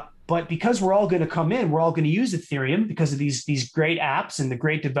 but because we're all going to come in, we're all going to use Ethereum because of these great apps and the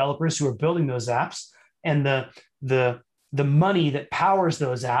great developers who are building those apps and the money that powers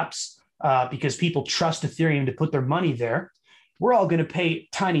those apps, because people trust Ethereum to put their money there. We're all going to pay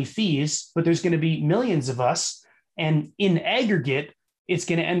tiny fees, but there's going to be millions of us. And in aggregate, it's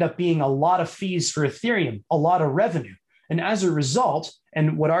going to end up being a lot of fees for Ethereum, a lot of revenue. And as a result,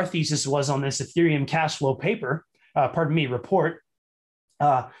 and what our thesis was on this Ethereum cash flow paper, report,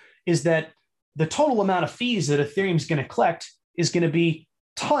 is that the total amount of fees that Ethereum is going to collect is going to be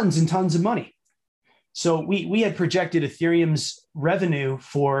tons and tons of money. So we had projected Ethereum's revenue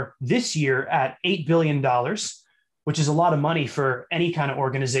for this year at $8 billion, which is a lot of money for any kind of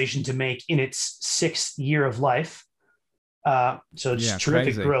organization to make in its 6th year of life. So it's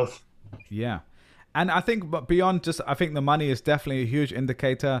terrific crazy growth. Yeah. And I think, but beyond just, I think the money is definitely a huge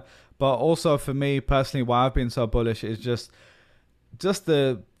indicator, but also for me personally, why I've been so bullish is just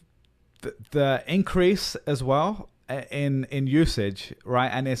the increase as well in usage, right?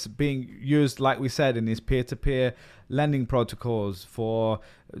 And it's being used, like we said, in these peer-to-peer lending protocols for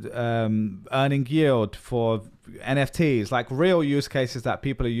earning yield, for NFTs, like real use cases that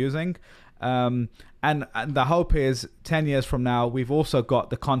people are using. And the hope is 10 years from now, we've also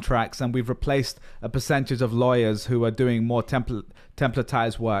got the contracts and we've replaced a percentage of lawyers who are doing more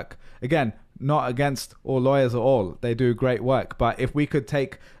templatized work. Again, not against all lawyers at all. They do great work. But if we could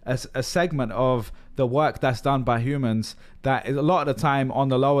take a segment of the work that's done by humans, that is a lot of the time on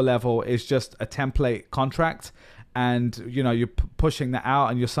the lower level is just a template contract. And, you know, you're pushing that out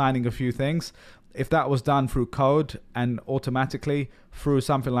and you're signing a few things. If that was done through code and automatically through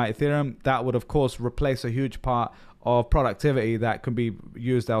something like Ethereum, that would, of course, replace a huge part of productivity that can be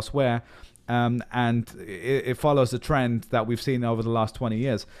used elsewhere. And it follows the trend that we've seen over the last 20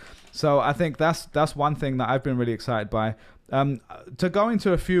 years. So I think that's one thing that I've been really excited by. To go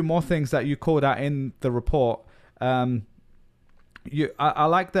into a few more things that you called out in the report, I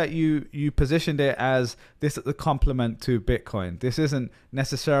like that you positioned it as this is a complement to Bitcoin. This isn't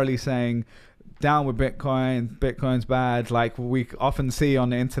necessarily saying down with Bitcoin, Bitcoin's bad, like we often see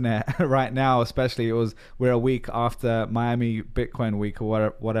on the internet right now. Especially we're a week after Miami Bitcoin week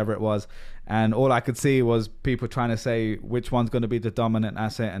or whatever it was, and all I could see was people trying to say which one's going to be the dominant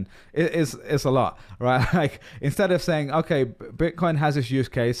asset, and it's a lot, right? Like instead of saying, okay, Bitcoin has this use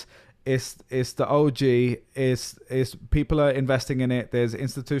case, it's the OG, it's people are investing in it, there's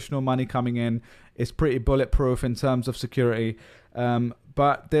institutional money coming in, it's pretty bulletproof in terms of security,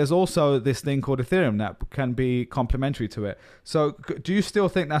 but there's also this thing called Ethereum that can be complementary to it. So do you still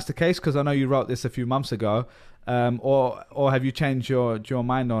think that's the case? Because I know you wrote this a few months ago, or have you changed your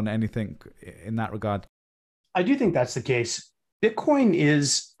mind on anything in that regard? I do think that's the case. Bitcoin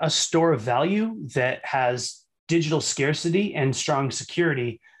is a store of value that has digital scarcity and strong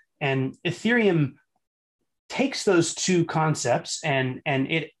security. And Ethereum takes those two concepts, and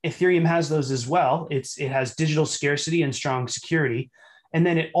Ethereum has those as well. It has digital scarcity and strong security. And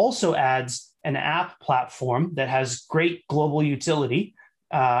then it also adds an app platform that has great global utility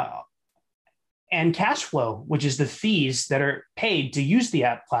and cash flow, which is the fees that are paid to use the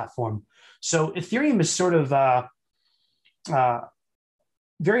app platform. So Ethereum is sort of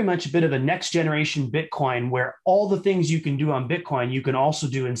very much a bit of a next generation Bitcoin, where all the things you can do on Bitcoin, you can also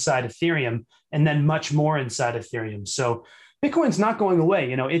do inside Ethereum, and then much more inside Ethereum. So Bitcoin's not going away.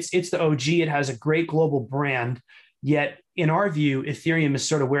 You know, it's the OG. It has a great global brand. Yet, in our view, Ethereum is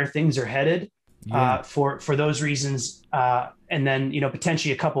sort of where things are headed. For those reasons, and then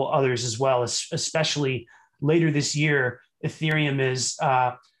potentially a couple others as well. Especially later this year, Ethereum is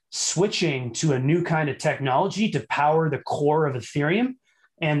switching to a new kind of technology to power the core of Ethereum.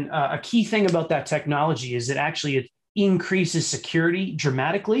 And a key thing about that technology is it increases security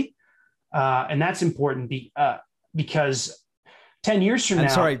dramatically, and that's important because 10 years from now.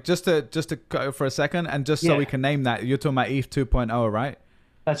 Sorry, just to go for a second, and just so we can name that, you're talking about ETH 2.0, right?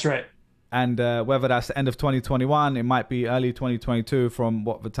 That's right. And whether that's the end of 2021, it might be early 2022 from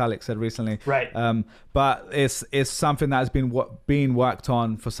what Vitalik said recently. Right. But it's something that has been worked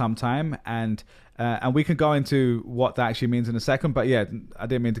on for some time, and we can go into what that actually means in a second. But yeah, I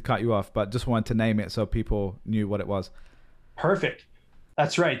didn't mean to cut you off, but just wanted to name it so people knew what it was. Perfect.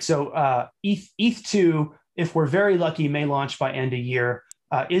 That's right. So ETH 2, if we're very lucky, may launch by end of year,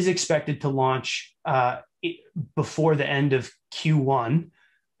 is expected to launch before the end of Q1.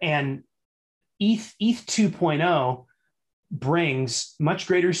 And ETH 2.0 brings much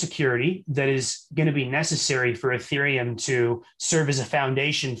greater security that is going to be necessary for Ethereum to serve as a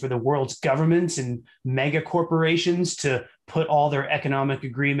foundation for the world's governments and mega corporations to put all their economic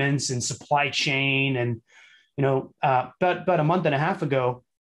agreements and supply chain. And, about a month and a half ago,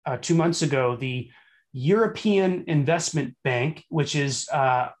 2 months ago, the European Investment Bank, which is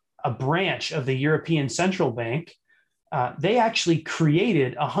a branch of the European Central Bank, they actually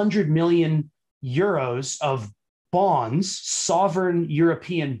created 100 million euros of bonds, sovereign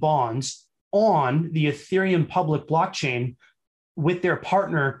European bonds, on the Ethereum public blockchain with their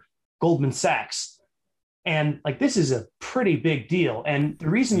partner, Goldman Sachs. And this is a pretty big deal. And the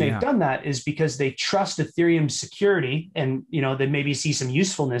reason they've done that is because they trust Ethereum's security, and, they maybe see some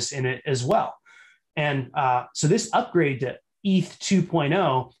usefulness in it as well. And so this upgrade to ETH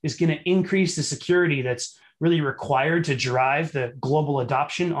 2.0 is going to increase the security that's really required to drive the global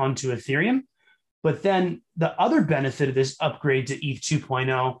adoption onto Ethereum. But then the other benefit of this upgrade to ETH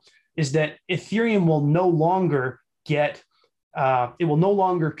 2.0 is that Ethereum will no longer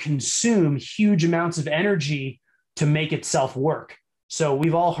consume huge amounts of energy to make itself work. So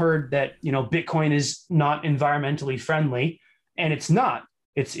we've all heard that, Bitcoin is not environmentally friendly, and it's not.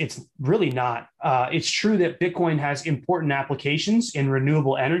 It's really not. It's true that Bitcoin has important applications in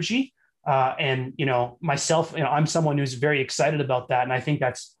renewable energy. And, myself, I'm someone who's very excited about that. And I think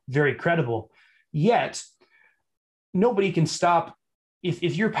that's very credible. Yet nobody can stop.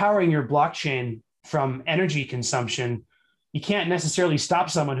 If you're powering your blockchain from energy consumption, you can't necessarily stop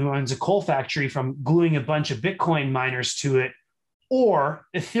someone who owns a coal factory from gluing a bunch of Bitcoin miners to it, or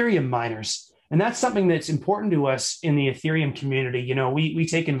Ethereum miners. And that's something that's important to us in the Ethereum community. We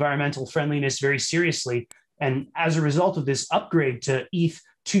take environmental friendliness very seriously. And as a result of this upgrade to ETH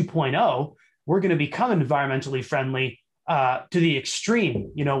 2.0, we're going to become environmentally friendly to the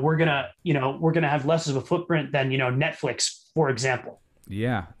extreme. We're gonna have less of a footprint than Netflix, for example.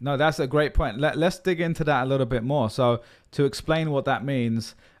 Yeah, no, that's a great point. Let's dig into that a little bit more. So to explain what that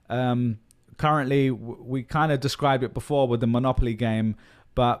means, currently we kind of described it before with the Monopoly game,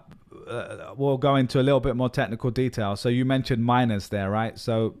 but we'll go into a little bit more technical detail. So you mentioned miners there, right?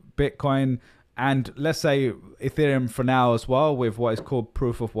 So Bitcoin and let's say Ethereum for now as well, with what is called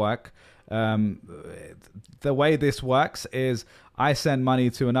proof of work. The way this works is I send money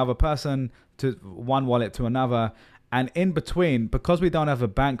to another person, to one wallet to another, and in between, because we don't have a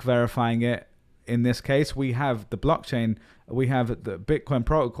bank verifying it, in this case, we have the blockchain, we have the Bitcoin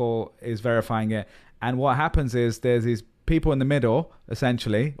protocol is verifying it. And what happens is there's these people in the middle,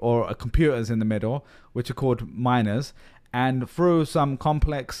 essentially, or computers in the middle, which are called miners. And through some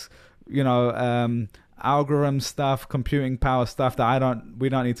complex, algorithm stuff, computing power stuff that we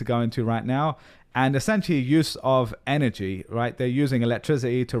don't need to go into right now, and essentially use of energy, right? They're using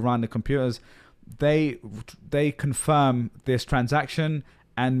electricity to run the computers. They confirm this transaction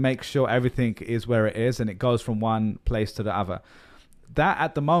and make sure everything is where it is, and it goes from one place to the other. That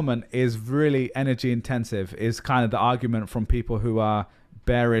at the moment is really energy intensive, is kind of the argument from people who are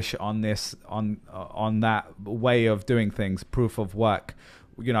bearish on this, on that way of doing things, proof of work.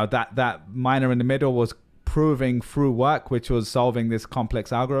 That miner in the middle was proving through work, which was solving this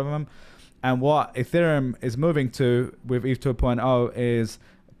complex algorithm. And what Ethereum is moving to with ETH 2.0 is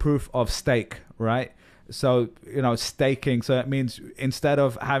proof of stake, right? So, staking. So it means instead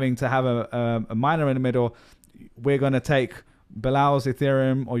of having to have a miner in the middle, we're going to take Bilal's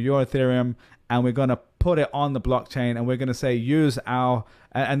Ethereum or your Ethereum, and we're going to put it on the blockchain, and we're going to say use our,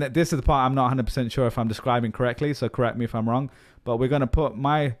 and this is the part I'm not 100% sure if I'm describing correctly, so correct me if I'm wrong, but we're going to put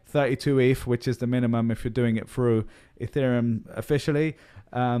my 32 ETH, which is the minimum if you're doing it through Ethereum officially,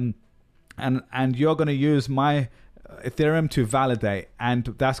 and you're going to use my Ethereum to validate, and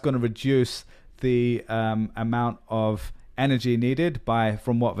that's going to reduce the amount of energy needed by,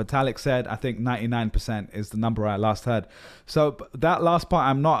 from what Vitalik said, I think 99% is the number I last heard. So that last part,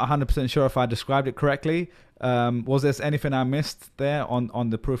 I'm not 100% sure if I described it correctly. Was there anything I missed there on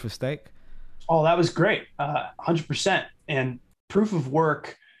the proof of stake? Oh, that was great. 100%. And proof of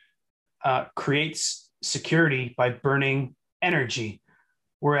work creates security by burning energy,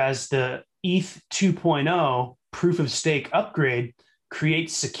 whereas the ETH 2.0 proof of stake upgrade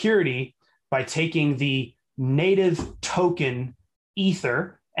creates security by taking the native token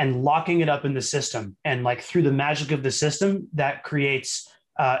Ether and locking it up in the system. And like through the magic of the system, that creates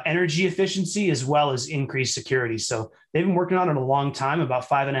energy efficiency as well as increased security. So they've been working on it a long time, about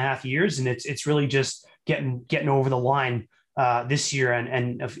 5.5 years, and it's really just getting over the line this year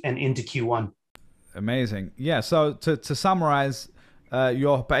and into Q1. Amazing. Yeah. So to summarize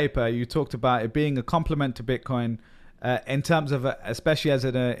your paper, you talked about it being a complement to Bitcoin. In terms of, especially as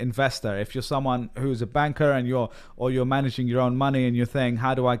an investor, if you're someone who's a banker and you're managing your own money and you're saying,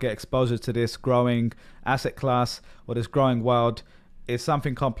 how do I get exposure to this growing asset class or this growing world, is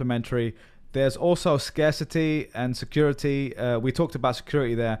something complementary. There's also scarcity and security. We talked about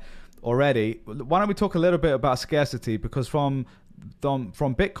security there already. Why don't we talk a little bit about scarcity? Because from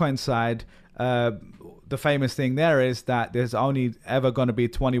Bitcoin's side, the famous thing there is that there's only ever going to be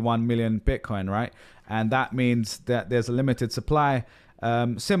 21 million Bitcoin, right? And that means that there's a limited supply,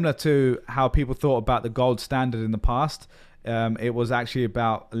 similar to how people thought about the gold standard in the past. It was actually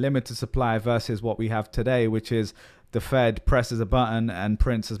about limited supply versus what we have today, which is the Fed presses a button and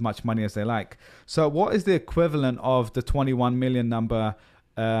prints as much money as they like. So what is the equivalent of the 21 million number,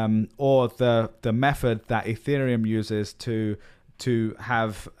 or the method that Ethereum uses to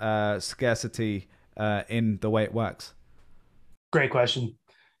have scarcity in the way it works? Great question.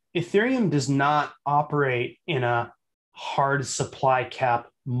 Ethereum does not operate in a hard supply cap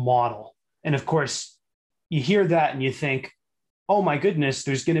model. And of course, you hear that and you think, oh my goodness,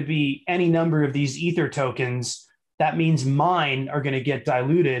 there's going to be any number of these Ether tokens. That means mine are going to get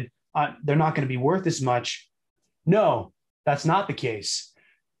diluted. They're not going to be worth as much. No, that's not the case.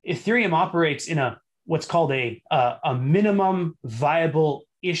 Ethereum operates in what's called a minimum viable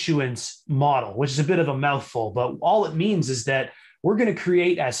issuance model, which is a bit of a mouthful, but all it means is that we're going to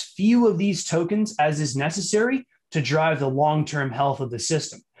create as few of these tokens as is necessary to drive the long-term health of the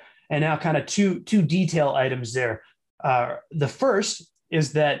system. And now kind of two detail items there. The first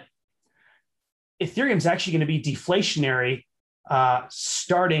is that Ethereum is actually going to be deflationary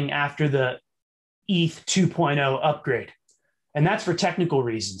starting after the ETH 2.0 upgrade. And that's for technical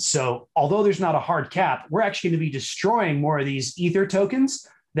reasons. So although there's not a hard cap, we're actually going to be destroying more of these Ether tokens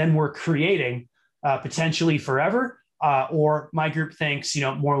than we're creating potentially forever. Or my group thinks,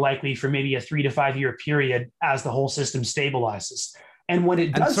 more likely for maybe a 3 to 5 year period as the whole system stabilizes. And when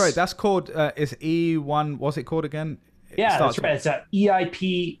it does, and sorry, that's called is E1. What's it called again? Yeah, that's right. It's a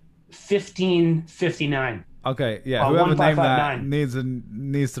EIP 1559. Okay, yeah. Whoever named that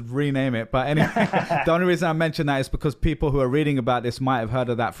needs to rename it. But anyway, the only reason I mention that is because people who are reading about this might have heard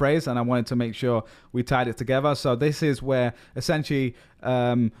of that phrase, and I wanted to make sure we tied it together. So this is where essentially,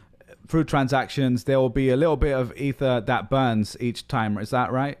 through transactions, there will be a little bit of Ether that burns each time. Is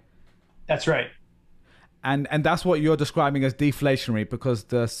that right? That's right. And that's what you're describing as deflationary, because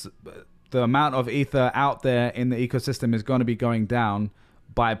the amount of Ether out there in the ecosystem is going to be going down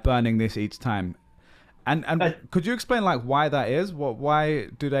by burning this each time. And could you explain why that is? Why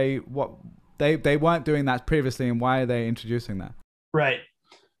do they weren't doing that previously, and why are they introducing that? Right.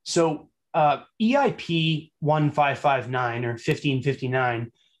 So EIP 1559 or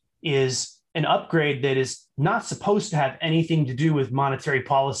 1559 is an upgrade that is not supposed to have anything to do with monetary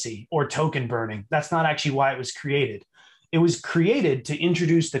policy or token burning. That's not actually why it was created. It was created to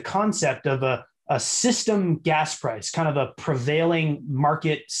introduce the concept of a system gas price, kind of a prevailing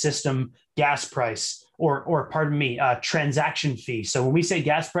market system gas price, or pardon me, transaction fee. So when we say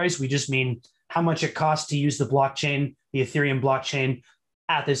gas price, we just mean how much it costs to use the blockchain, the Ethereum blockchain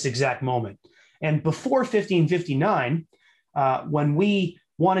at this exact moment. And before 1559, when we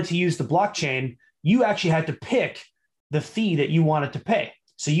wanted to use the blockchain, you actually had to pick the fee that you wanted to pay.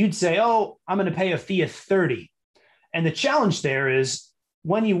 So you'd say, oh, I'm going to pay a fee of 30. And the challenge there is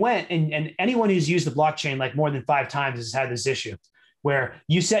when you went, and anyone who's used the blockchain like more than 5 times has had this issue where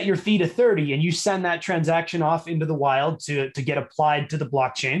you set your fee to 30 and you send that transaction off into the wild to get applied to the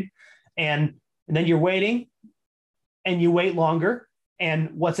blockchain. And then you're waiting and you wait longer.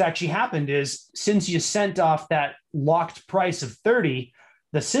 And what's actually happened is since you sent off that locked price of 30,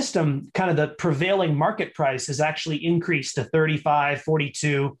 the system, kind of the prevailing market price, has actually increased to 35,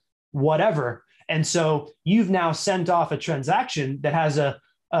 42, whatever. And so you've now sent off a transaction that has a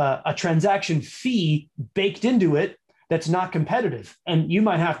transaction fee baked into it that's not competitive. And you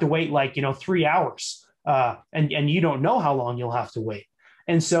might have to wait like, 3 hours. And you don't know how long you'll have to wait.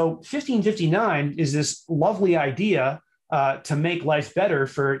 And so 1559 is this lovely idea to make life better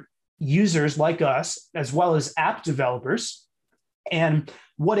for users like us, as well as app developers. And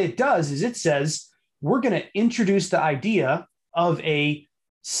what it does is it says, we're going to introduce the idea of a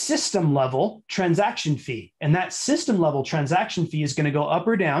system level transaction fee. And that system level transaction fee is going to go up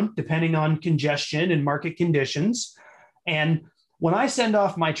or down depending on congestion and market conditions. And when I send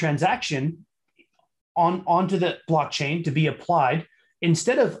off my transaction onto the blockchain to be applied,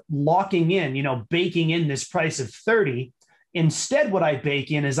 instead of locking in, baking in this price of 30, instead what I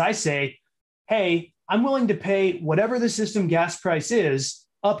bake in is I say, hey, I'm willing to pay whatever the system gas price is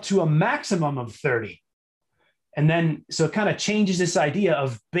up to a maximum of 30. And then, so it kind of changes this idea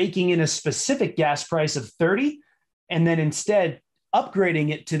of baking in a specific gas price of 30, and then instead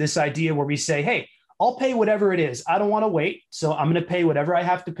upgrading it to this idea where we say, hey, I'll pay whatever it is. I don't want to wait. So I'm going to pay whatever I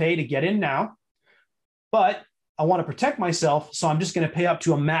have to pay to get in now. But I want to protect myself. So I'm just going to pay up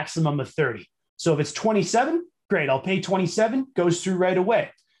to a maximum of 30. So if it's 27, great. I'll pay 27, goes through right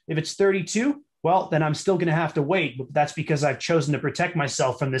away. If it's 32, well, then I'm still going to have to wait. But that's because I've chosen to protect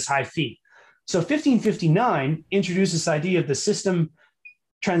myself from this high fee. So 1559 introduced this idea of the system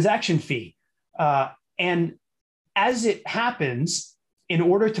transaction fee. And as it happens, in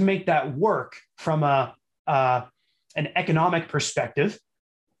order to make that work from an economic perspective,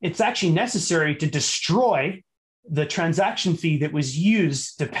 it's actually necessary to destroy the transaction fee that was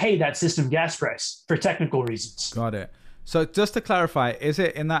used to pay that system gas price for technical reasons. Got it. So just to clarify, is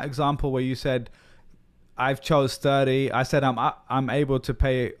it in that example where you said, I've chose 30, I said I'm able to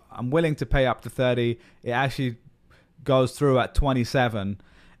pay, I'm willing to pay up to 30, it actually goes through at 27.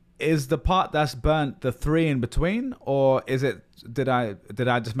 Is the part that's burnt the 3 in between, or is it, did I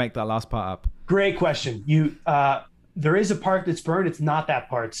just make that last part up? Great question. There is a part that's burned, it's not that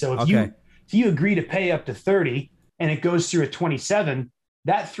part. So if you agree to pay up to 30 and it goes through at 27,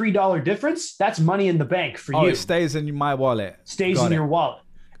 that $3 difference, that's money in the bank for you. Oh, it stays in my wallet. Stays in your wallet.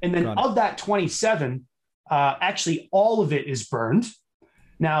 And then of that 27, actually all of it is burned.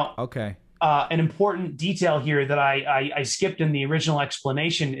 Now, an important detail here that I skipped in the original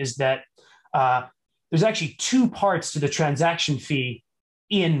explanation is that there's actually 2 parts to the transaction fee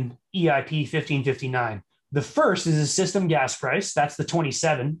in EIP 1559. The first is a system gas price. That's the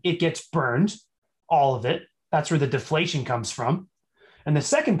 27. It gets burned, all of it. That's where the deflation comes from. And the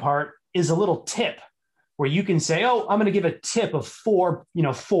second part is a little tip where you can say, oh, I'm going to give a tip of 4.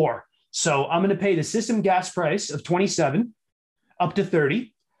 So I'm going to pay the system gas price of 27 up to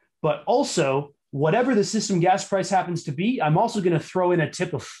 30, but also whatever the system gas price happens to be, I'm also going to throw in a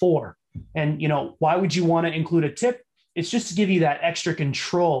tip of 4. And, why would you want to include a tip? It's just to give you that extra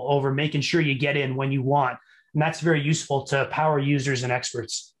control over making sure you get in when you want. And that's very useful to power users and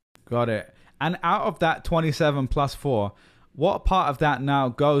experts. Got it. And out of that 27 plus 4, what part of that now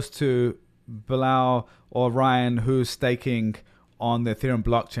goes to Bilal or Ryan who's staking on the Ethereum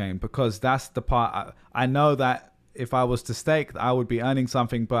blockchain? Because that's the part I know that if I was to stake, I would be earning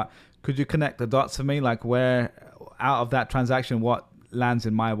something. But could you connect the dots for me? Like where out of that transaction, what lands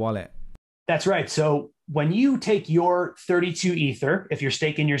in my wallet? That's right. So when you take your 32 Ether, if you're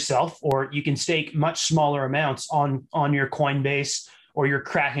staking yourself, or you can stake much smaller amounts on your Coinbase or your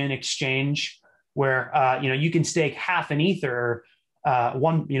Kraken exchange, where you can stake half an Ether,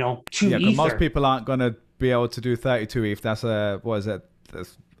 2 Ether. Most people aren't going to be able to do 32 ETH. That's what is it?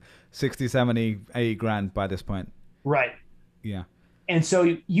 60, 70, 80 grand by this point. Right. Yeah. And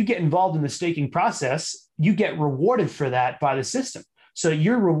so you get involved in the staking process, you get rewarded for that by the system. So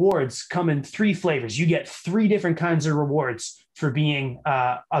your rewards come in 3 flavors. You get 3 different kinds of rewards for being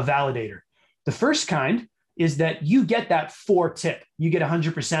a validator. The first kind is that you get that 4 tip. You get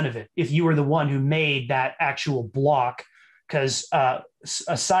 100% of it if you were the one who made that actual block. Because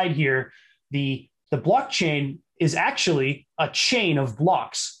aside here, the blockchain is actually a chain of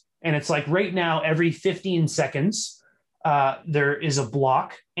blocks. And it's like right now, every 15 seconds, there is a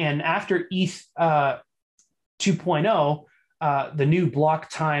block. And after ETH 2.0, the new block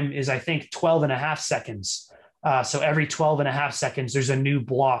time is, I think, 12.5 seconds. So every 12 and a half seconds, there's a new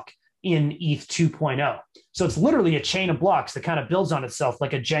block in ETH 2.0. So it's literally a chain of blocks that kind of builds on itself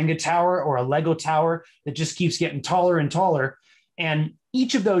like a Jenga tower or a Lego tower that just keeps getting taller and taller. And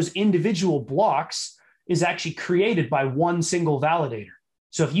each of those individual blocks is actually created by one single validator.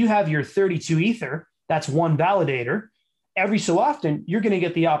 So if you have your 32 Ether, that's one validator. Every so often, you're going to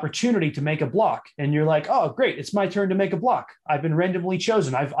get the opportunity to make a block. And you're like, oh, great, it's my turn to make a block. I've been randomly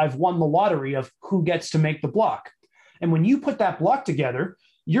chosen. I've won the lottery of who gets to make the block. And when you put that block together,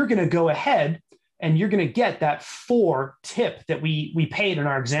 you're going to go ahead and you're going to get that 4 tip that we paid in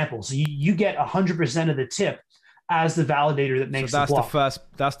our example. So you get 100% of the tip as the validator that makes the block.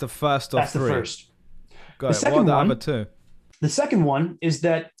 That's the first of that's three. The first. Got it. What are the other two? The second one is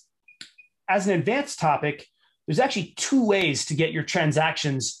that as an advanced topic, there's actually 2 ways to get your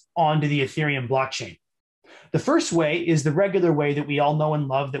transactions onto the Ethereum blockchain. The first way is the regular way that we all know and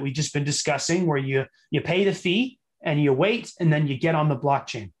love that we've just been discussing, where you pay the fee and you wait and then you get on the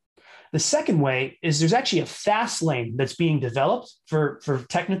blockchain. The second way is there's actually a fast lane that's being developed for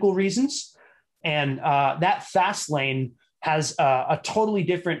technical reasons. And that fast lane has a totally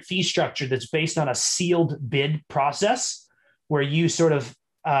different fee structure that's based on a sealed bid process where you sort of,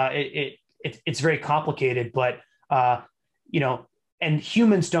 it's very complicated, but, and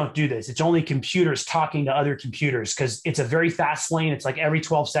humans don't do this. It's only computers talking to other computers because it's a very fast lane. It's like every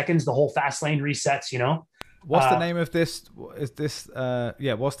 12 seconds, the whole fast lane resets, What's the name of this? Is this,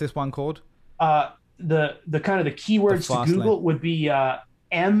 what's this one called? The kind of the keywords to Google lane would be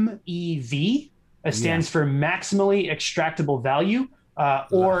MEV. It stands for maximally extractable value,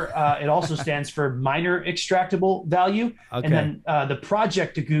 or it also stands for minor extractable value. Okay. And then the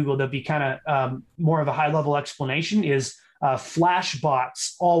project to Google that'd be kind of more of a high level explanation is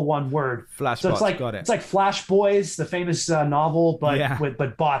Flashbots, all one word. Flashbots, so it's like, got it. It's like Flash Boys, the famous novel,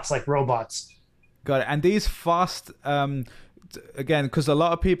 but bots like robots. Got it. And these fast, again, because a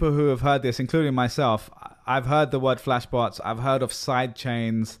lot of people who have heard this, including myself, I've heard the word flashbots. I've heard of side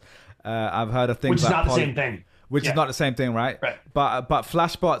chains. I've heard of things which is not the same thing. Which is not the same thing, right? Right. But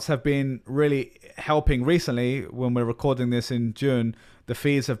flashbots have been really helping recently. When we're recording this in June, the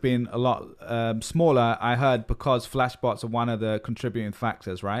fees have been a lot smaller, I heard, because flashbots are one of the contributing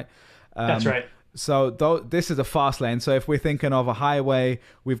factors, right? That's right. So this is a fast lane. So if we're thinking of a highway,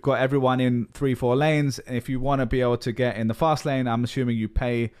 we've got everyone in 3-4 lanes. And if you want to be able to get in the fast lane, I'm assuming you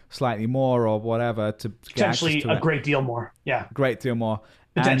pay slightly more or whatever to potentially get great deal more. Yeah. Great deal more.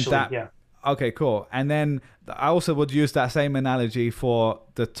 Potentially, yeah. Okay, cool. And then I also would use that same analogy for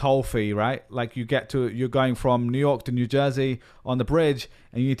the toll fee, right? Like you're going from New York to New Jersey on the bridge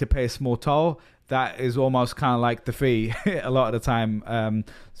and you need to pay a small toll. That is almost kind of like the fee a lot of the time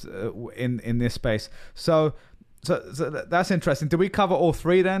in this space. So that's interesting. Did we cover all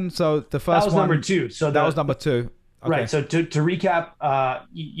 3 then? So the first that was number 2. So that was number 2. Okay. Right. So to recap,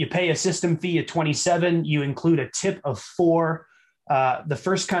 you pay a system fee of 27. You include a tip of 4. The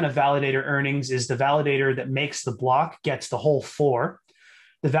first kind of validator earnings is the validator that makes the block gets the whole 4.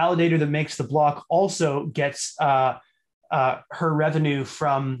 The validator that makes the block also gets her revenue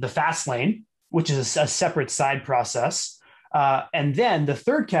from the fast lane, which is a separate side process. And then the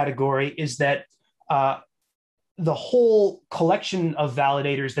third category is that the whole collection of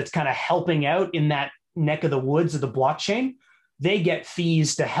validators that's kind of helping out in that neck of the woods of the blockchain, they get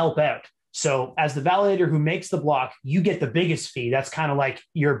fees to help out. So as the validator who makes the block, you get the biggest fee. That's kind of like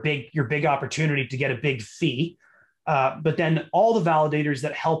your big opportunity to get a big fee. But then all the validators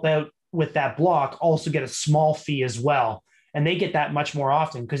that help out with that block also get a small fee as well. And they get that much more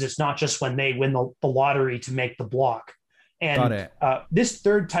often because it's not just when they win the lottery to make the block. And this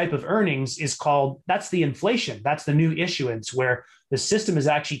third type of earnings is called, that's the inflation. That's the new issuance, where the system is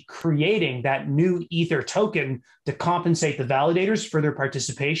actually creating that new Ether token to compensate the validators for their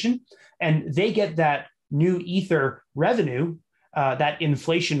participation. And they get that new Ether revenue, that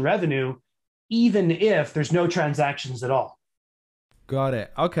inflation revenue, even if there's no transactions at all. Got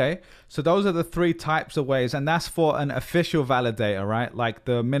it. Okay. So those are the 3 types of ways. And that's for an official validator, right? Like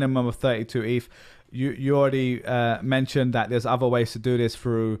the minimum of 32 ETH. You already mentioned that there's other ways to do this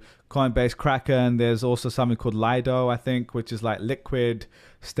through Coinbase, Kraken. There's also something called Lido, I think, which is like liquid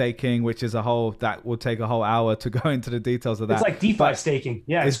staking, which is that will take a whole hour to go into the details of that. It's like DeFi staking.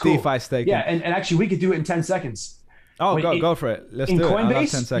 Yeah, it's cool. DeFi staking. Yeah, and actually we could do it in 10 seconds. Oh, go for it. Let's do it. Coinbase, I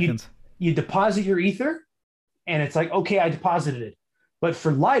love 10 seconds. You deposit your Ether, and it's like, okay, I deposited it. But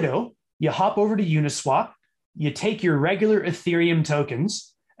for Lido, you hop over to Uniswap, you take your regular Ethereum tokens,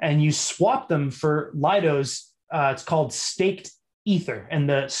 and you swap them for Lido's, it's called staked Ether. And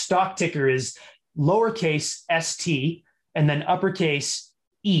the stock ticker is lowercase st and then uppercase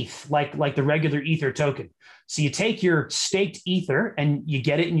ETH, like the regular Ether token. So you take your staked Ether and you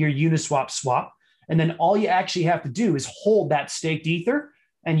get it in your Uniswap swap. And then all you actually have to do is hold that staked Ether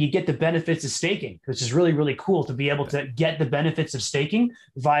and you get the benefits of staking, which is really, really cool to be able to get the benefits of staking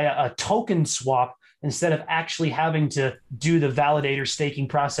via a token swap instead of actually having to do the validator staking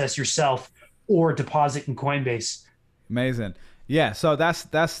process yourself or deposit in Coinbase. Amazing. Yeah, so that's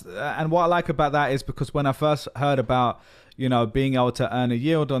and what I like about that is because when I first heard about, you know, being able to earn a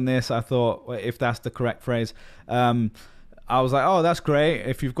yield on this, I thought, if that's the correct phrase, I was like, oh, that's great.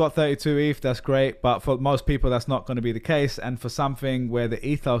 If you've got 32 ETH, that's great. But for most people, that's not going to be the case. And for something where the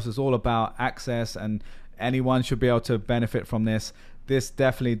ethos is all about access and anyone should be able to benefit from this, this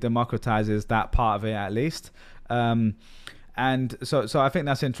definitely democratizes that part of it at least. And so I think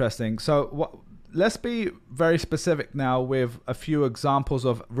that's interesting. So let's be very specific now with a few examples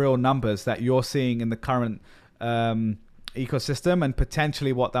of real numbers that you're seeing in the current ecosystem and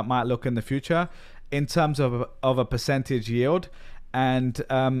potentially what that might look in the future in terms of a percentage yield. And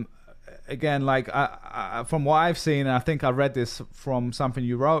again, like from what I've seen, and I think I read this from something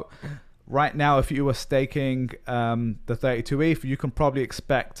you wrote, right now if you were staking the 32 ETH, you can probably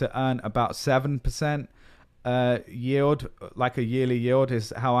expect to earn about 7% yield, like a yearly yield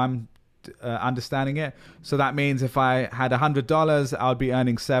is how I'm understanding it. So that means if I had $100, I would be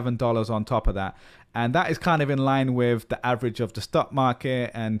earning $7 on top of that. And that is kind of in line with the average of the stock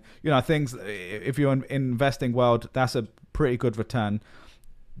market and, you know, things. If you're in investing world, that's a pretty good return.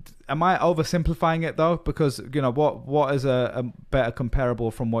 Am I oversimplifying it though? Because, you know, what is a better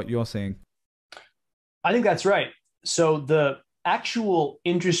comparable from what you're seeing? I think that's right. So the actual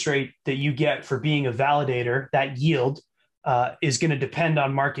interest rate that you get for being a validator, that yield, is going to depend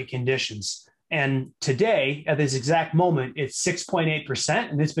on market conditions. And today, at this exact moment, it's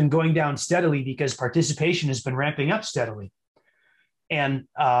 6.8%, and it's been going down steadily because participation has been ramping up steadily. And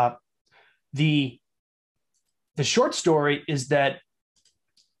the short story is that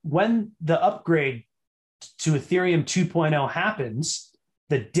when the upgrade to Ethereum 2.0 happens,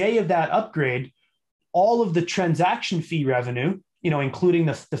 the day of that upgrade, all of the transaction fee revenue, you know, including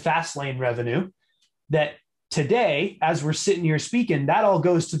the fast lane revenue, that today, as we're sitting here speaking, that all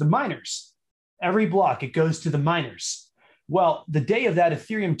goes to the miners. Every block, it goes to the miners. Well, the day of that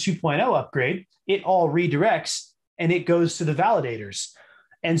Ethereum 2.0 upgrade, it all redirects and it goes to the validators.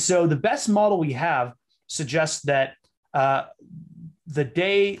 And so the best model we have suggests that the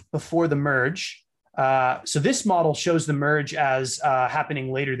day before the merge, so this model shows the merge as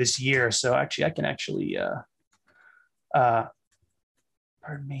happening later this year. So actually, I can actually, pardon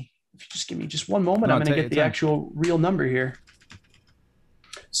me, if you just give me just one moment, no, I'm going to get the actual real number here.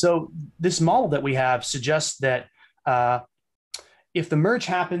 So this model that we have suggests that if the merge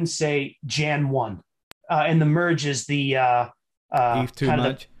happens, say Jan 1, and the merge is the ETH2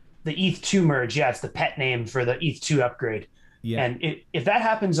 merge. The ETH2 merge, yeah, it's the pet name for the ETH2 upgrade. Yeah. And if that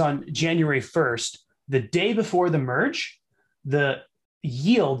happens on January 1st, the day before the merge, the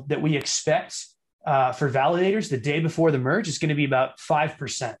yield that we expect for validators the day before the merge is going to be about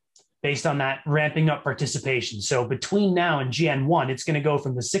 5%. Based on that ramping up participation. So between now and Jan 1, it's going to go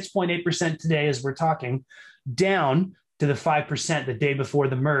from the 6.8% today as we're talking down to the 5% the day before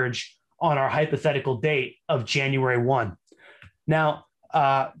the merge on our hypothetical date of January 1. Now,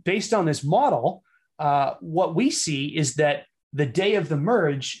 based on this model, what we see is that the day of the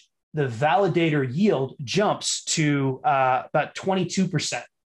merge, the validator yield jumps to about 22%.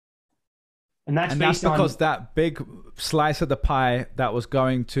 And that's because that big slice of the pie that was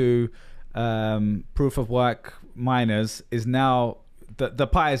going to proof of work miners is now, the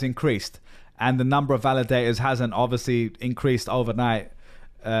pie has increased and the number of validators hasn't obviously increased overnight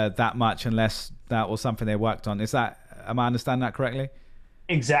that much unless that was something they worked on. Am I understanding that correctly?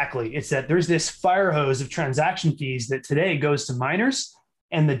 Exactly. It's that there's this fire hose of transaction fees that today goes to miners,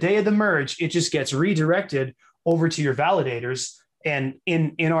 and the day of the merge, it just gets redirected over to your validators. And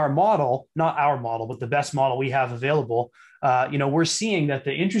in our model, not our model, but the best model we have available, you know, we're seeing that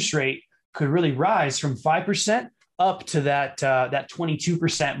the interest rate could really rise from 5% up to that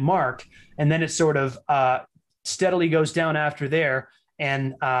 22% mark, and then it sort of steadily goes down after there.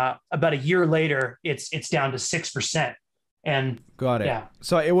 And about a year later, it's down to 6%. And got it. Yeah.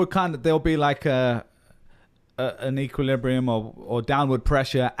 So it would there'll be like an equilibrium or downward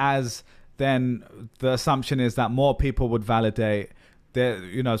pressure as. Then the assumption is that more people would validate. That,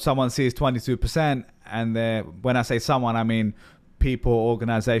 you know, someone sees 22%, and when I say someone, I mean people,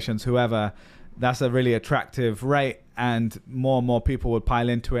 organizations, whoever. That's a really attractive rate, and more people would pile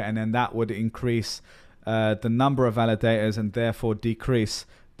into it, and then that would increase the number of validators and therefore decrease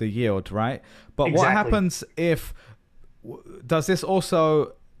the yield, right? But Exactly. What happens if? Does this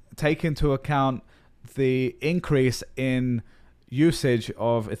also take into account the increase in usage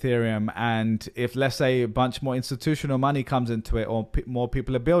of Ethereum, and if, let's say, a bunch more institutional money comes into it, or more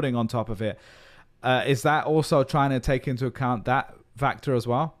people are building on top of it, is that also trying to take into account that factor as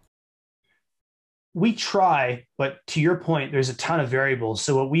well? We try, but to your point, there's a ton of variables.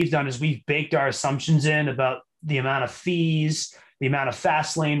 So what we've done is we've baked our assumptions in about the amount of fees, the amount of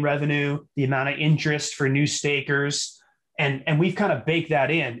fast lane revenue, the amount of interest for new stakers, and we've kind of baked that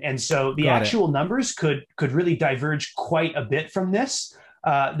in. And so the actual numbers could really diverge quite a bit from this.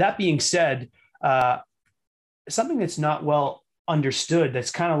 That being said, something that's not well understood,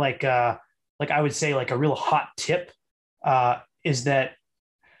 that's kind of like I would say like a real hot tip, is that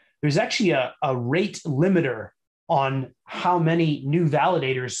there's actually a rate limiter on how many new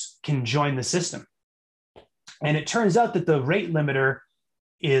validators can join the system. And it turns out that the rate limiter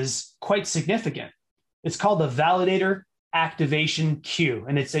is quite significant. It's called the validator activation queue.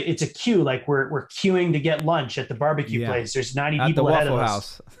 And it's a queue, like we're queuing to get lunch at the barbecue place. There's 90 people ahead of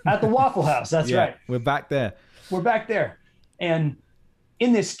us. At the Waffle House. That's right. We're back there. We're back there. And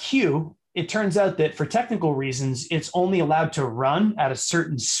in this queue, it turns out that for technical reasons, it's only allowed to run at a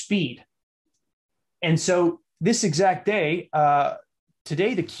certain speed. And so this exact day,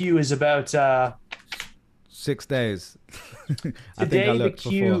 today the queue is about 6 days. Today the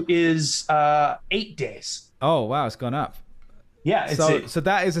queue is 8 days. Oh, wow, it's gone up. Yeah. So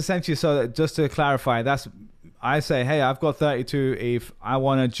that is essentially, so just to clarify, that's, I say, hey, I've got 32 ETH. I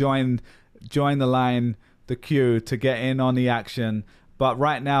want to join the line, the queue, to get in on the action. But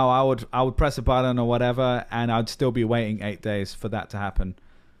right now, I would press a button or whatever, and I'd still be waiting 8 days for that to happen.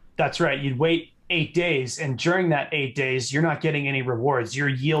 That's right. You'd wait 8 days, and during that 8 days, you're not getting any rewards. Your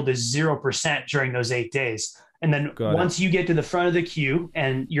yield is 0% during those 8 days. And then once you get to the front of the queue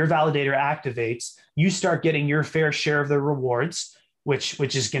and your validator activates, you start getting your fair share of the rewards, which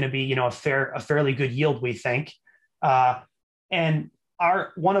is going to be, you know, a fairly good yield, we think. And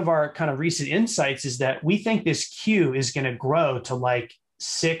one of our kind of recent insights is that we think this queue is going to grow to like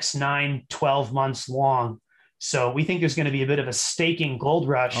 6, 9, 12 months long. So we think there's going to be a bit of a staking gold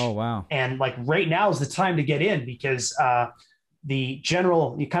rush. Oh, wow. And like right now is the time to get in, because the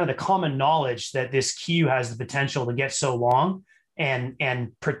common knowledge that this queue has the potential to get so long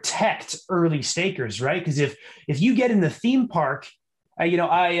and protect early stakers, right? Because if you get in the theme park,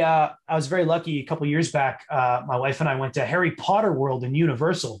 I was very lucky a couple of years back. My wife and I went to Harry Potter World in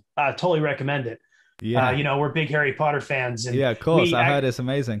Universal. Totally recommend it. Yeah. We're big Harry Potter fans. And yeah, of course. I heard it's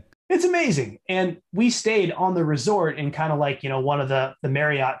amazing. It's amazing. And we stayed on the resort in kind of like, one of the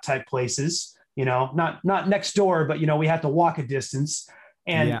Marriott type places, not next door, but, we had to walk a distance.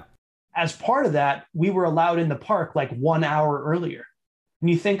 And as part of that, we were allowed in the park like 1 hour earlier. And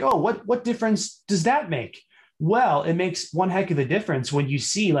you think, oh, what difference does that make? Well, it makes one heck of a difference when you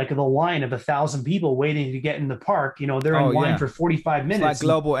see like the line of 1,000 people waiting to get in the park. They're in line for 45 minutes. It's like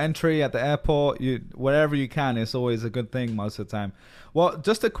global entry at the airport. Wherever you can, it's always a good thing most of the time. Well,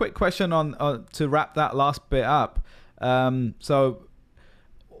 just a quick question on to wrap that last bit up. So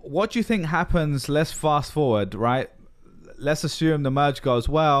what do you think happens? Let's fast forward, right? Let's assume the merge goes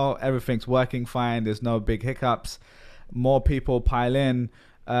well. Everything's working fine. There's no big hiccups. More people pile in.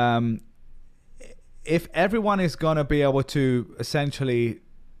 If everyone is going to be able to essentially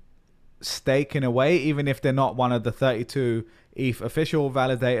stake in a way, even if they're not one of the 32 ETH official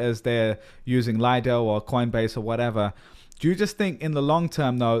validators, they're using Lido or Coinbase or whatever, do you just think in the long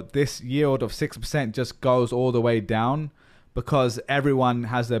term, though, this yield of 6% just goes all the way down because everyone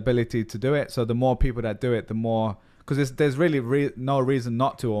has the ability to do it? So the more people that do it, the more, because there's really no reason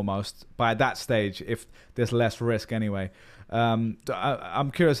not to, almost, by that stage, if there's less risk anyway.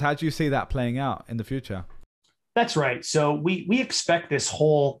 I'm curious, how do you see that playing out in the future? That's right. So we expect this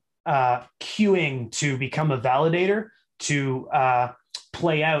whole queuing to become a validator to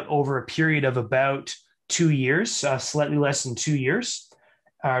play out over a period of about 2 years, slightly less than 2 years,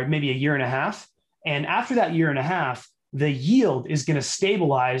 or maybe a year and a half. And after that year and a half, the yield is going to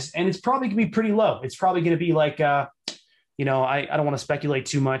stabilize, and it's probably going to be pretty low. It's probably going to be like, I don't want to speculate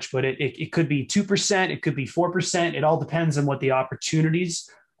too much, but it could be 2%, it could be 4%. It all depends on what opportunities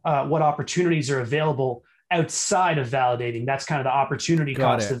are available outside of validating. That's kind of the opportunity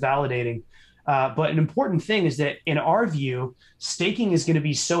cost of validating. But an important thing is that in our view, staking is going to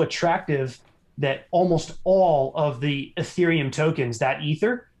be so attractive that almost all of the Ethereum tokens, that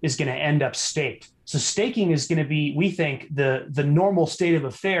Ether, is going to end up staked. So staking is going to be, we think, the normal state of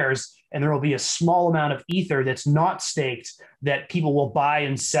affairs, and there will be a small amount of Ether that's not staked that people will buy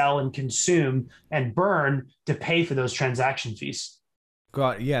and sell and consume and burn to pay for those transaction fees.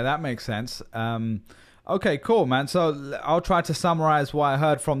 Yeah, that makes sense. Okay, cool, man. So I'll try to summarize what I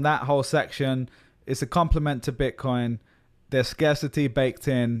heard from that whole section. it's a complement to Bitcoin. There's scarcity baked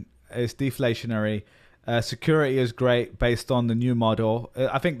in. It's deflationary. Security is great based on the new model.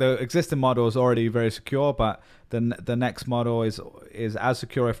 I think the existing model is already very secure, but the next model is as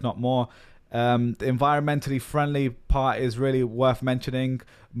secure, if not more. The environmentally friendly part is really worth mentioning,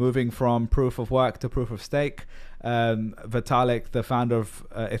 moving from proof of work to proof of stake. Vitalik, the founder of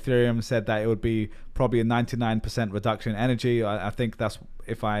Ethereum, said that it would be probably a 99% reduction in energy. I think that's,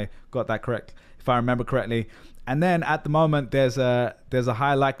 if I got that correct, if I remember correctly. And then at the moment, there's a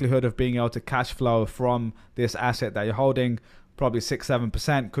high likelihood of being able to cash flow from this asset that you're holding. Probably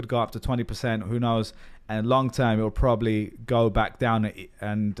 6-7%, could go up to 20%, who knows. And long term, it will probably go back down,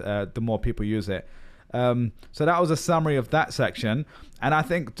 and the more people use it. So that was a summary of that section. And I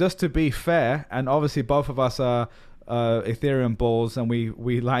think, just to be fair, and obviously both of us are Ethereum bulls, and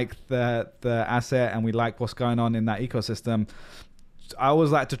we like the asset, and we like what's going on in that ecosystem. I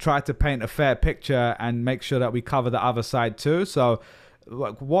always like to try to paint a fair picture and make sure that we cover the other side too. So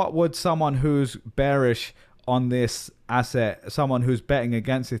what would someone who's bearish on this asset, someone who's betting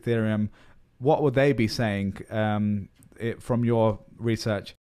against Ethereum, what would they be saying from your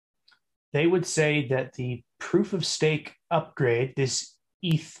research? They would say that the proof of stake upgrade, this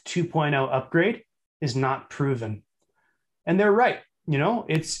ETH 2.0 upgrade, is not proven. And they're right. You know,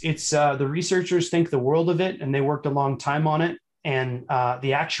 it's the researchers think the world of it, and they worked a long time on it. And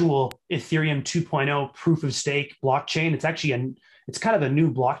the actual Ethereum 2.0 proof of stake blockchain, it's kind of a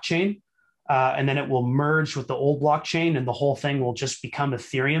new blockchain. And then it will merge with the old blockchain, and the whole thing will just become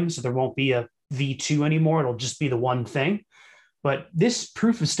Ethereum. So there won't be a V2 anymore. It'll just be the one thing. But this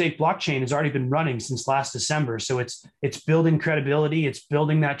proof of stake blockchain has already been running since last December. So it's building credibility. It's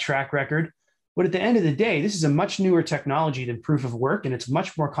building that track record. But at the end of the day, this is a much newer technology than proof of work, and it's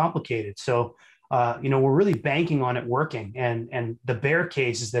much more complicated. So we're really banking on it working, and the bear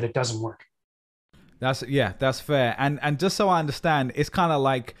case is that it doesn't work. That's fair. And just so I understand, it's kind of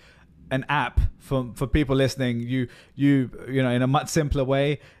like an app for people listening. You know, in a much simpler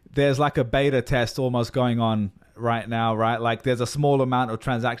way, there's like a beta test almost going on right now, right? Like there's a small amount of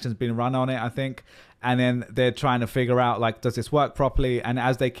transactions being run on it, I think. And then they're trying to figure out, like, does this work properly? And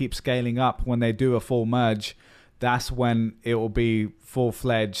as they keep scaling up, when they do a full merge, that's when it will be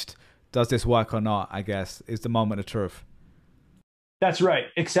full-fledged. Does this work or not, I guess, is the moment of truth. That's right,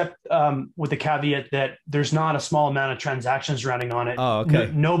 except with the caveat that there's not a small amount of transactions running on it. Oh,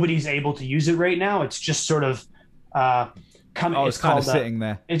 okay. Nobody's able to use it right now. It's just sort of it's kind of sitting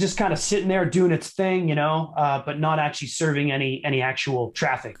there. It's just kind of sitting there doing its thing, but not actually serving any actual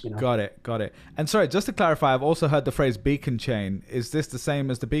traffic. Got it. And sorry, just to clarify, I've also heard the phrase beacon chain. Is this the same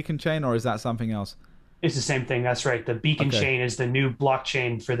as the beacon chain, or is that something else? It's the same thing. That's right. The beacon chain is the new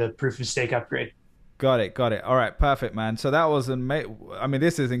blockchain for the proof of stake upgrade. Got it. All right, perfect, man. So that was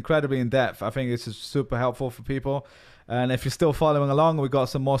this is incredibly in depth. I think this is super helpful for people. And if you're still following along, we've got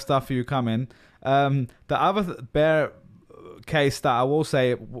some more stuff for you coming. The other bear case that I will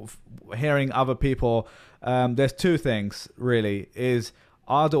say, hearing other people, there's two things really.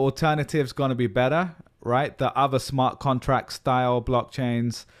 Are the alternatives going to be better, right? The other smart contract style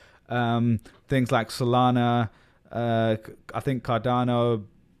blockchains, things like Solana, I think Cardano,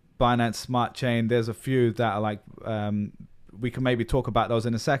 Binance Smart Chain. There's a few that are like, we can maybe talk about those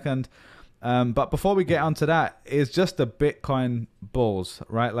in a second. But before we get onto that, it's just the Bitcoin bulls,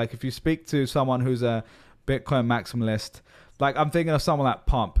 right? Like if you speak to someone who's a Bitcoin maximalist, like I'm thinking of someone like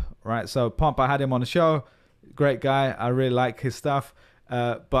Pomp, right? So Pomp, I had him on the show, great guy. I really like his stuff.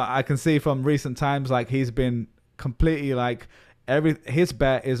 But I can see from recent times, like he's been completely like, his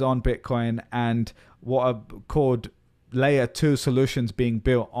bet is on Bitcoin and what are called layer 2 solutions being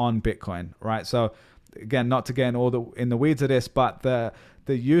built on Bitcoin, right? So again, not to get in the weeds of this, but the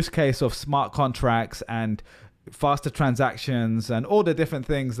use case of smart contracts and faster transactions and all the different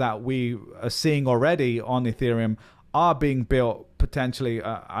things that we are seeing already on Ethereum are being built potentially,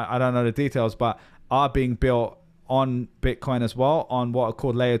 I don't know the details, but are being built on Bitcoin as well, on what are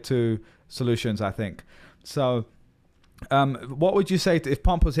called layer 2 solutions, I think. So what would you say if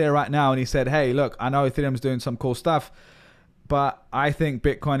Pomp was here right now and he said, hey, look, I know Ethereum's doing some cool stuff, but I think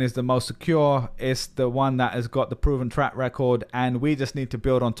Bitcoin is the most secure. It's the one that has got the proven track record, and we just need to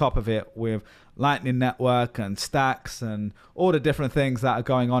build on top of it with Lightning Network and stacks and all the different things that are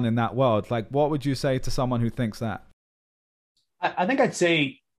going on in that world. Like, what would you say to someone who thinks that? I think I'd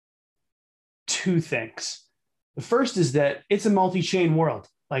say two things. The first is that it's a multi-chain world.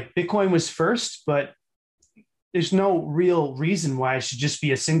 Like Bitcoin was first, but there's no real reason why it should just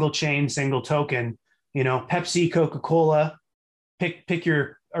be a single chain, single token. Pepsi, Coca-Cola, pick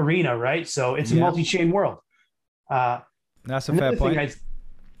your arena, right? So it's a multi-chain world. That's a fair point.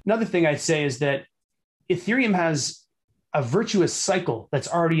 Another thing I'd say is that Ethereum has a virtuous cycle that's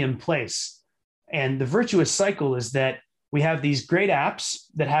already in place. And the virtuous cycle is that we have these great apps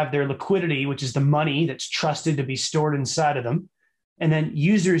that have their liquidity, which is the money that's trusted to be stored inside of them. And then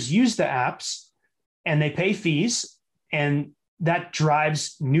users use the apps and they pay fees. And that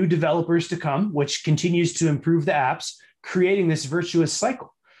drives new developers to come, which continues to improve the apps, creating this virtuous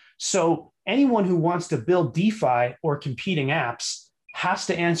cycle. So anyone who wants to build DeFi or competing apps has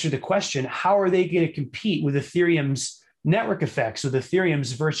to answer the question, how are they going to compete with Ethereum's network effects, with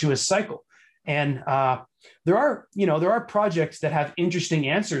Ethereum's virtuous cycle? And there are projects that have interesting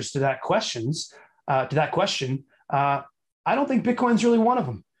answers to that question. I don't think Bitcoin's really one of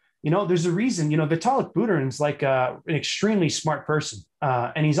them. There's a reason. Vitalik Buterin's like an extremely smart person,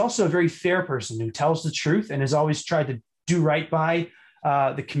 and he's also a very fair person who tells the truth and has always tried to do right by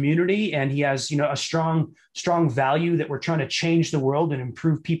the community. And he has, a strong value that we're trying to change the world and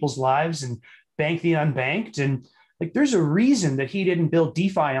improve people's lives and bank the unbanked. And like, there's a reason that he didn't build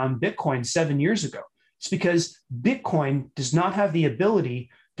DeFi on Bitcoin 7 years ago. It's because Bitcoin does not have the ability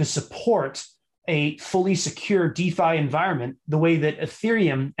to support a fully secure DeFi environment the way that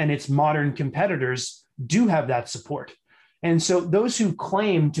Ethereum and its modern competitors do have that support. And so those who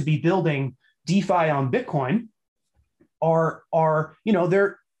claim to be building DeFi on Bitcoin are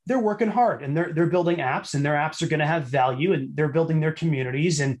they're working hard and they're building apps, and their apps are going to have value, and they're building their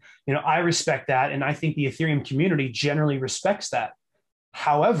communities. And, I respect that. And I think the Ethereum community generally respects that.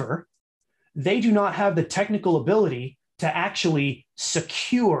 However, they do not have the technical ability to actually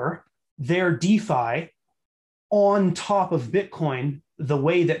secure their DeFi on top of Bitcoin the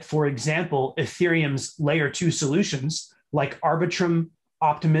way that, for example, Ethereum's layer 2 solutions like Arbitrum,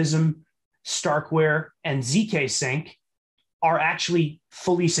 Optimism, Starkware, and ZK Sync are actually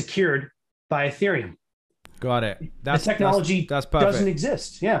fully secured by Ethereum. Got it. The technology doesn't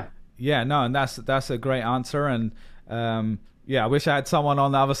exist. Yeah. Yeah, no, and that's a great answer. And yeah, I wish I had someone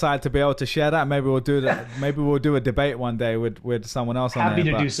on the other side to be able to share that. Maybe we'll do that. Maybe we'll do a debate one day with someone else on there.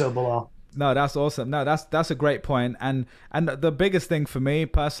 Happy to do so, Bilal. No, that's awesome. No, that's a great point. And the biggest thing for me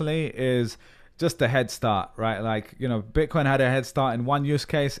personally is just the head start, right? Like, Bitcoin had a head start in one use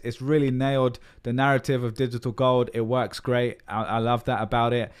case. It's really nailed the narrative of digital gold. It works great. I love that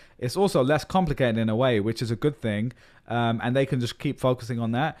about it. It's also less complicated in a way, which is a good thing. And they can just keep focusing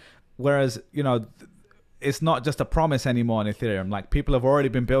on that. Whereas, it's not just a promise anymore on Ethereum. Like, people have already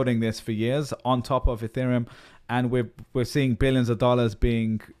been building this for years on top of Ethereum, and we're seeing billions of dollars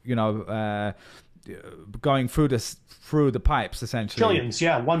being, going through the pipes, essentially. Trillions,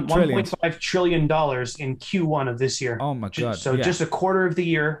 yeah. $1.5 trillion in Q1 of this year. Oh my God. So yeah. Just a quarter of the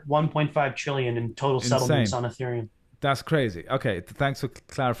year, 1.5 trillion in total settlements on Ethereum. That's crazy. Okay, thanks for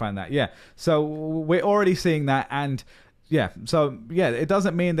clarifying that. Yeah. So we're already seeing that, and it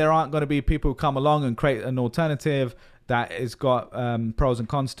doesn't mean there aren't going to be people who come along and create an alternative that has got pros and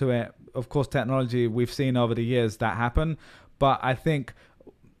cons to it. Of course, technology, we've seen over the years that happen, but I think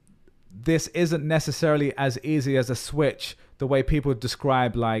this isn't necessarily as easy as a switch the way people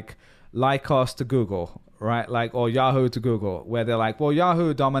describe like Lycos to Google, right? Like, or Yahoo to Google, where they're like, well,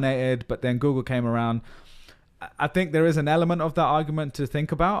 Yahoo dominated, but then Google came around. I think there is an element of that argument to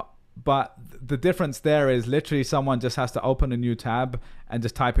think about, but the difference there is literally someone just has to open a new tab and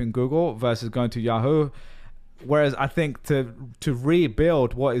just type in Google versus going to Yahoo. Whereas I think to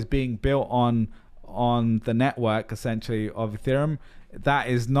rebuild what is being built on the network, essentially, of Ethereum, that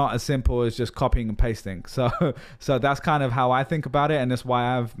is not as simple as just copying and pasting. So that's kind of how I think about it, and that's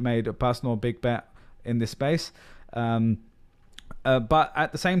why I've made a personal big bet in this space. But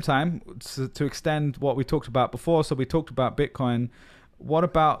at the same time, to extend what we talked about before, so we talked about Bitcoin. What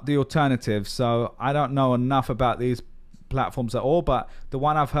about the alternatives? So I don't know enough about these platforms at all, but the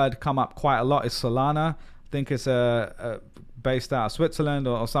one I've heard come up quite a lot is Solana. I think it's based out of Switzerland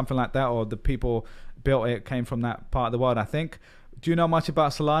or something like that, or the people built it came from that part of the world, I think. Do you know much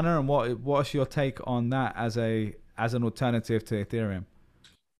about Solana, and what's your take on that as an alternative to Ethereum?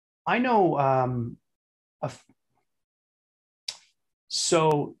 I know.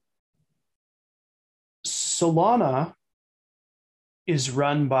 So Solana is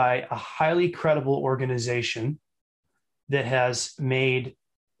run by a highly credible organization that has made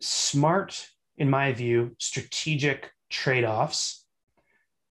smart, in my view, strategic trade-offs.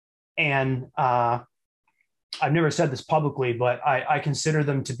 And I've never said this publicly, but I consider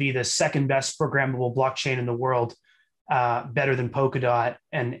them to be the second best programmable blockchain in the world, better than Polkadot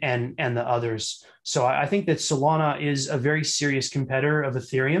and the others. So I think that Solana is a very serious competitor of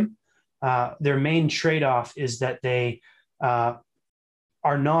Ethereum. Their main trade-off is that they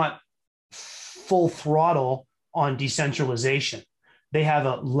are not full throttle on decentralization. They have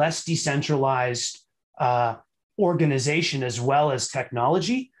a less decentralized organization as well as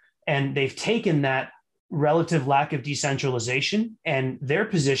technology. And they've taken that relative lack of decentralization, and their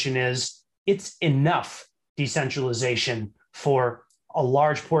position is it's enough decentralization for a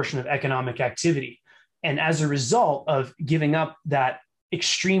large portion of economic activity. And as a result of giving up that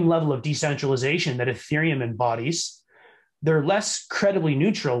extreme level of decentralization that Ethereum embodies, they're less credibly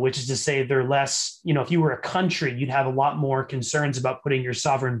neutral, which is to say they're less, if you were a country, you'd have a lot more concerns about putting your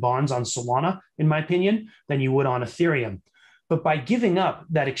sovereign bonds on Solana, in my opinion, than you would on Ethereum. But by giving up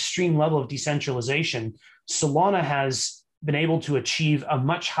that extreme level of decentralization, Solana has been able to achieve a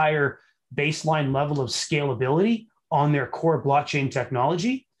much higher baseline level of scalability on their core blockchain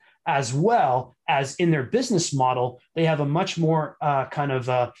technology, as well as in their business model. They have a much more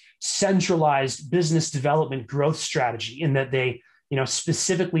centralized business development growth strategy in that they,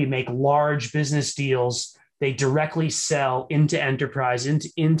 specifically make large business deals. They directly sell into enterprise,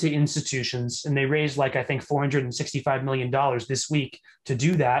 into institutions, and they raised I think $465 million this week to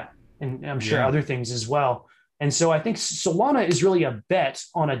do that. And I'm sure other things as well. And so I think Solana is really a bet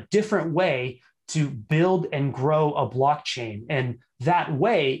on a different way to build and grow a blockchain. And that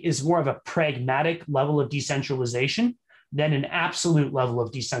way is more of a pragmatic level of decentralization than an absolute level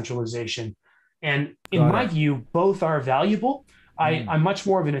of decentralization. And in my view, both are valuable. I'm much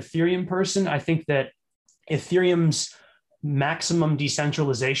more of an Ethereum person. I think that Ethereum's maximum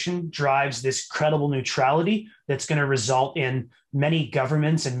decentralization drives this credible neutrality that's going to result in many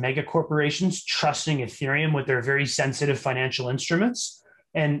governments and mega corporations trusting Ethereum with their very sensitive financial instruments.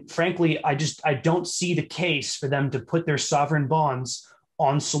 And frankly, I don't see the case for them to put their sovereign bonds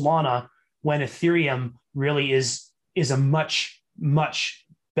on Solana when Ethereum really is a much, much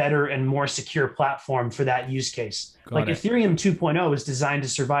better and more secure platform for that use case. Ethereum 2.0 is designed to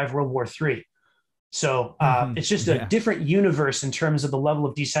survive World War III. So it's just a different universe in terms of the level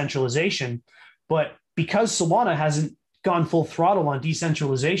of decentralization. But because Solana hasn't gone full throttle on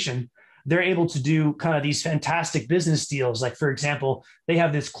decentralization, they're able to do kind of these fantastic business deals. Like, for example, they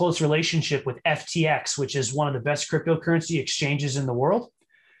have this close relationship with FTX, which is one of the best cryptocurrency exchanges in the world.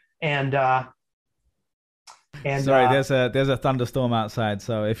 And sorry, there's a thunderstorm outside.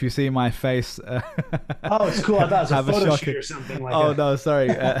 So if you see my face, oh, it's cool. I thought it was a photo shoot or something like that. Oh no, sorry.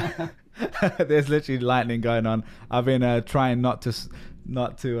 There's literally lightning going on. I've been trying not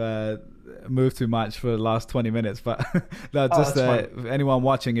to move too much for the last 20 minutes, but no, just anyone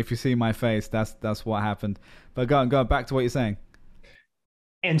watching, if you see my face, that's what happened. But go back to what you're saying.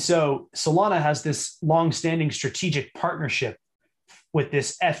 And so Solana has this long-standing strategic partnership with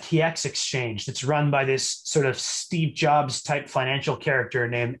this FTX exchange that's run by this sort of Steve Jobs type financial character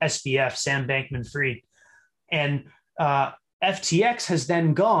named SBF, Sam Bankman-Fried. And FTX has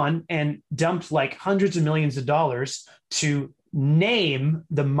then gone and dumped hundreds of millions of dollars to name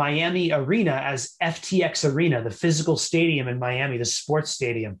the Miami arena as FTX Arena, the physical stadium in Miami, the sports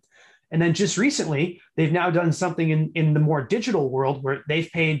stadium. And then just recently, they've now done something in the more digital world where they've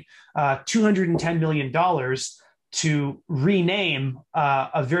paid $210 million to rename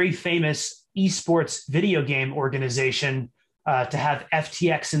a very famous esports video game organization to have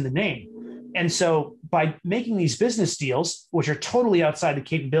FTX in the name. And so by making these business deals, which are totally outside the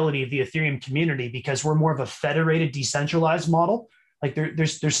capability of the Ethereum community, because we're more of a federated, decentralized model,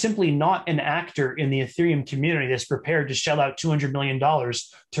 there's simply not an actor in the Ethereum community that's prepared to shell out $200 million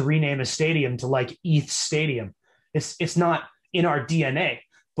to rename a stadium to ETH Stadium. It's not in our DNA,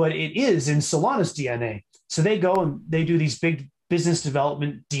 but it is in Solana's DNA. So they go and they do these big business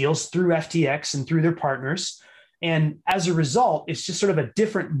development deals through FTX and through their partners. And as a result, it's just sort of a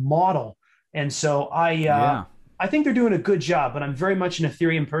different model. And so I think they're doing a good job, but I'm very much an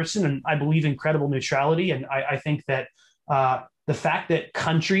Ethereum person, and I believe in credible neutrality. And I think that the fact that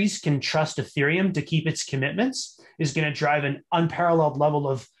countries can trust Ethereum to keep its commitments is going to drive an unparalleled level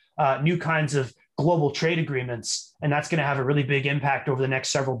of new kinds of global trade agreements. And that's going to have a really big impact over the next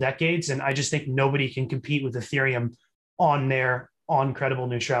several decades. And I just think nobody can compete with Ethereum on credible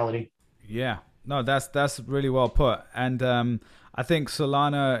neutrality. Yeah, no, that's really well put. And I think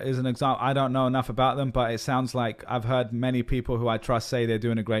Solana is an example. I don't know enough about them, but it sounds like I've heard many people who I trust say they're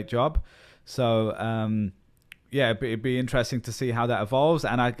doing a great job. So yeah, it'd be interesting to see how that evolves.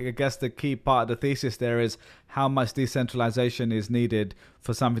 And I guess the key part of the thesis there is how much decentralization is needed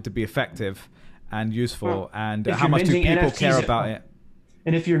for something to be effective and useful, and how much do people NFTs care about it.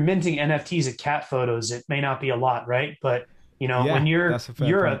 And if you're minting NFTs at cat photos, it may not be a lot, right? But when you're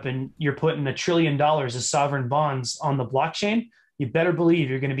Europe and you're putting $1 trillion of sovereign bonds on the blockchain, you better believe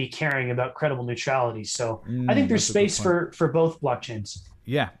you're going to be caring about credible neutrality. So I think there's space for both blockchains.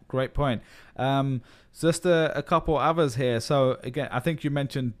 Yeah, great point. Just a couple others here. So again, I think you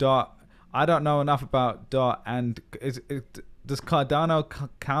mentioned DOT. I don't know enough about DOT, and does Cardano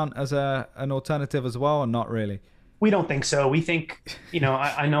count as an alternative as well, or not really? We don't think so. We think,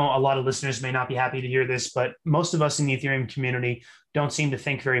 I know a lot of listeners may not be happy to hear this, but most of us in the Ethereum community don't seem to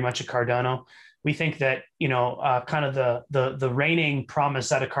think very much of Cardano. We think that, kind of the reigning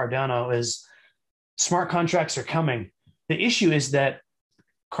promise out of Cardano is smart contracts are coming. The issue is that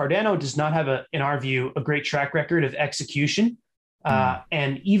Cardano does not have, in our view, a great track record of execution.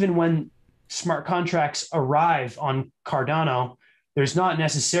 And even when smart contracts arrive on Cardano, there's not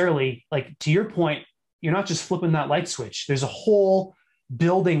necessarily, like to your point, you're not just flipping that light switch. There's a whole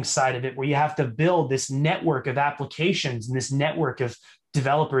building side of it where you have to build this network of applications and this network of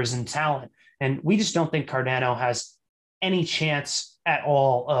developers and talent. And we just don't think Cardano has any chance at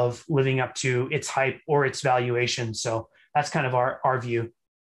all of living up to its hype or its valuation. So that's kind of our view.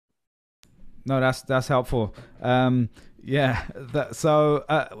 No, that's helpful. Yeah. So,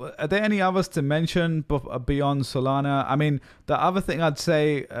 are there any others to mention beyond Solana? I mean, the other thing I'd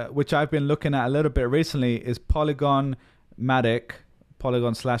say, which I've been looking at a little bit recently, is Polygon Matic.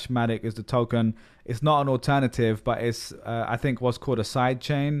 Polygon/Matic is the token. It's not an alternative, but it's I think what's called a side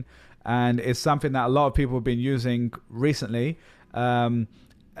chain, and it's something that a lot of people have been using recently,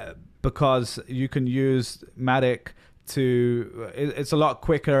 because you can use Matic it's a lot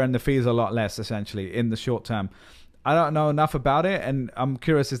quicker and the fees are a lot less, essentially, in the short term. I don't know enough about it, and I'm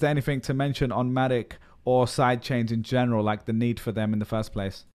curious, is there anything to mention on Matic or side chains in general, like the need for them in the first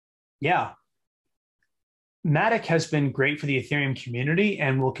place? Yeah. Matic has been great for the Ethereum community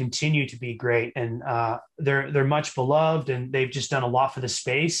and will continue to be great. And they're much beloved, and they've just done a lot for the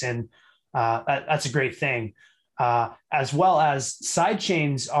space. And that's a great thing. As well as side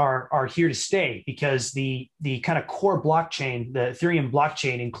chains are here to stay, because the kind of core blockchain, the Ethereum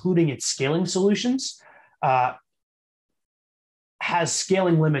blockchain, including its scaling solutions, has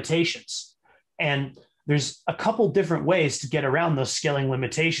scaling limitations. And there's a couple different ways to get around those scaling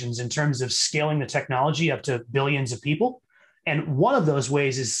limitations in terms of scaling the technology up to billions of people. And one of those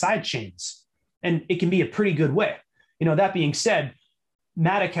ways is side chains. And it can be a pretty good way. That being said,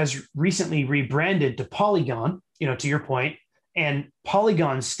 Matic has recently rebranded to Polygon, to your point, and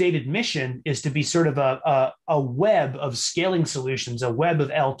Polygon's stated mission is to be sort of a web of scaling solutions, a web of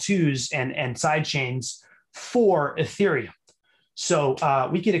L2s and side chains for Ethereum. So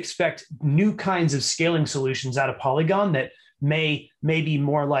we could expect new kinds of scaling solutions out of Polygon that may be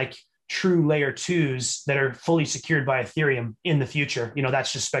more like true layer twos that are fully secured by Ethereum in the future.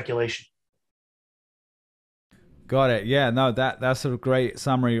 That's just speculation. Got it. Yeah, no, that's a great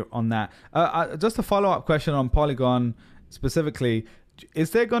summary on that. Just a follow-up question on Polygon specifically.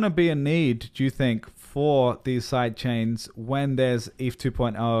 Is there going to be a need, do you think, for these side chains when there's ETH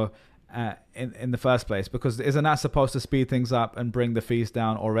 2.0 in the first place? Because isn't that supposed to speed things up and bring the fees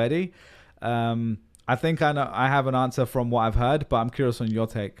down already? I think I know I have an answer from what I've heard, but I'm curious on your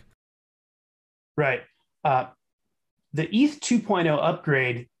take. Right. The ETH 2.0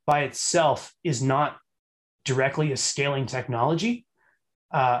 upgrade by itself is not directly a scaling technology.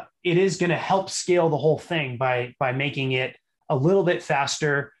 It is going to help scale the whole thing by making it a little bit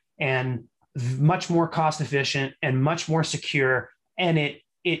faster and much more cost efficient and much more secure. And it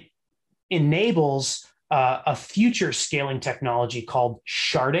enables a future scaling technology called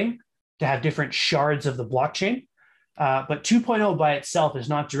sharding to have different shards of the blockchain. But 2.0 by itself is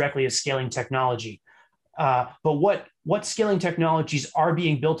not directly a scaling technology. But what scaling technologies are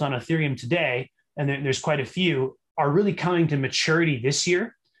being built on Ethereum today, and there's quite a few, are really coming to maturity this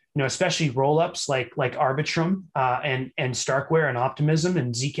year, especially rollups like Arbitrum and Starkware and Optimism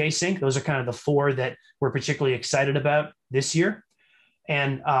and ZK Sync. Those are kind of the four that we're particularly excited about this year.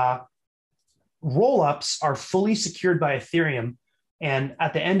 And rollups are fully secured by Ethereum. And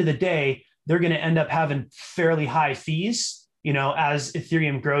at the end of the day, they're going to end up having fairly high fees, as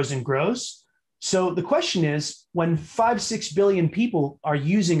Ethereum grows and grows. So the question is, when 5-6 billion people are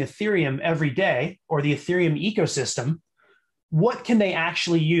using Ethereum every day, or the Ethereum ecosystem, what can they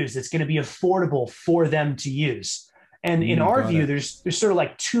actually use that's going to be affordable for them to use? And in our view, there's sort of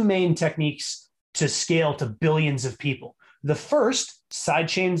like two main techniques to scale to billions of people. The first, side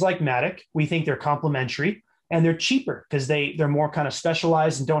chains like Matic, we think they're complementary and they're cheaper because they're more kind of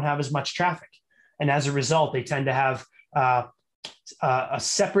specialized and don't have as much traffic. And as a result, they tend to have a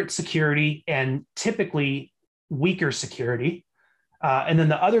separate security and typically weaker security. And then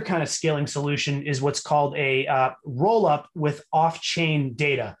the other kind of scaling solution is what's called a roll-up with off-chain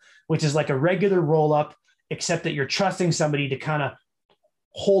data, which is like a regular roll-up, except that you're trusting somebody to kind of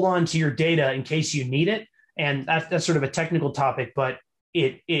hold on to your data in case you need it. And that's sort of a technical topic, but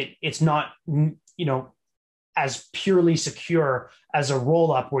it's not, as purely secure as a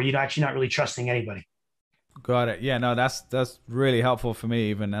roll up where you're actually not really trusting anybody. Got it. Yeah, no, that's really helpful for me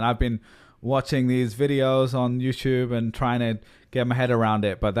even. And I've been watching these videos on YouTube and trying to get my head around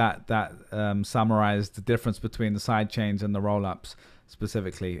it. But that summarized the difference between the side chains and the roll-ups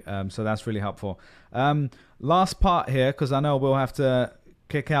specifically. So that's really helpful. Last part here, because I know we'll have to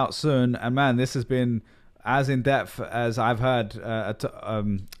kick out soon. And man, this has been as in depth as I've heard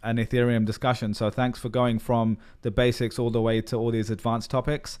an Ethereum discussion. So thanks for going from the basics all the way to all these advanced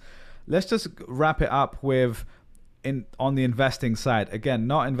topics. Let's just wrap it up with on the investing side. Again,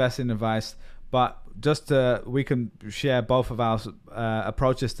 not investing advice, but just we can share both of our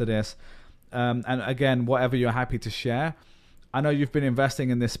approaches to this. And again, whatever you're happy to share. I know you've been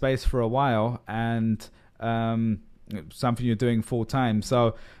investing in this space for a while and something you're doing full time.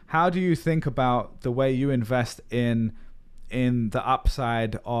 So how do you think about the way you invest in the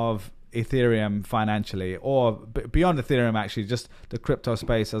upside of Ethereum financially, or beyond Ethereum, actually, just the crypto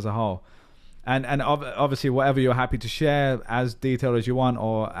space as a whole? And obviously, whatever you're happy to share, as detailed as you want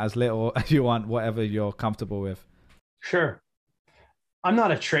or as little as you want, whatever you're comfortable with. Sure. I'm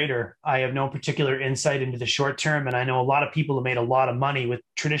not a trader. I have no particular insight into the short term. And I know a lot of people have made a lot of money with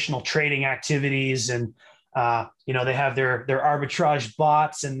traditional trading activities. And, they have their arbitrage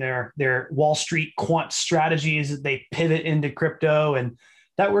bots and their Wall Street quant strategies that they pivot into crypto. And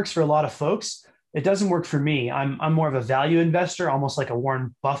that works for a lot of folks. It doesn't work for me. I'm more of a value investor, almost like a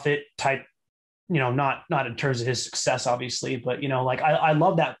Warren Buffett type, not in terms of his success, obviously, but, I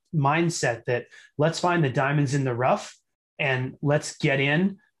love that mindset that let's find the diamonds in the rough and let's get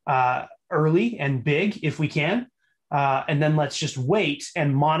in early and big if we can. And then let's just wait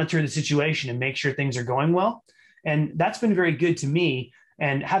and monitor the situation and make sure things are going well. And that's been very good to me.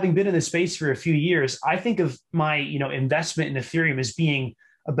 And having been in the space for a few years, I think of my, investment in Ethereum as being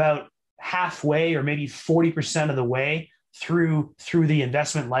about halfway or maybe 40% of the way through the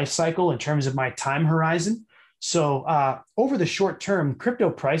investment life cycle in terms of my time horizon. So over the short term,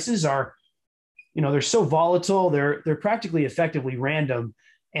 crypto prices are, they're so volatile. They're practically effectively random.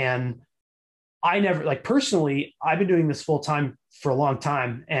 And I never, personally, I've been doing this full time for a long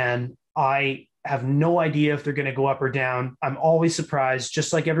time, and I have no idea if they're going to go up or down. I'm always surprised,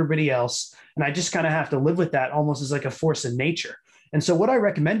 just like everybody else. And I just kind of have to live with that almost as like a force of nature. And so what I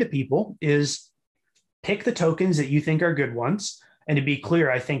recommend to people is pick the tokens that you think are good ones. And to be clear,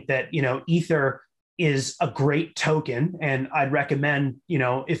 I think that, Ether is a great token. And I'd recommend,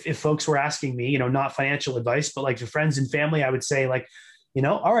 if folks were asking me, not financial advice, but like to friends and family, I would say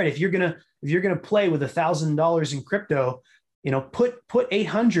all right, if you're going to play with $1,000 in crypto, put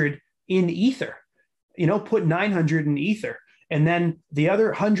 800 in Ether, put 900 in Ether, and then the other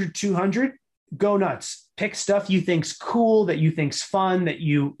 100, 200, go nuts. Pick stuff you think's cool, that you think's fun, that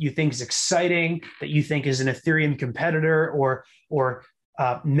you think's exciting, that you think is an Ethereum competitor, or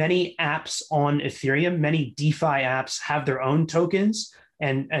many apps on Ethereum, many DeFi apps have their own tokens,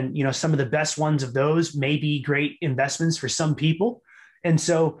 and some of the best ones of those may be great investments for some people. And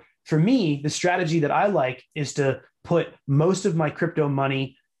so for me, the strategy that I like is to put most of my crypto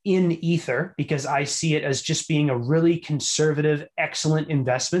money in Ether, because I see it as just being a really conservative, excellent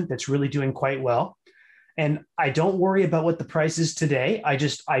investment that's really doing quite well. And I don't worry about what the price is today.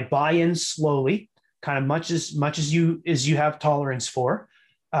 I buy in slowly, kind of much as you have tolerance for.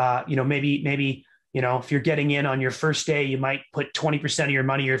 Maybe if you're getting in on your first day, you might put 20% of your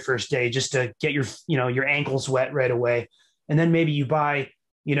money your first day just to get your ankles wet right away. And then maybe you buy,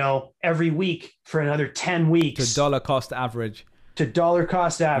 every week for another 10 weeks. To dollar cost average.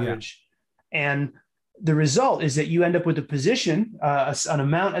 Yeah. And the result is that you end up with a position, an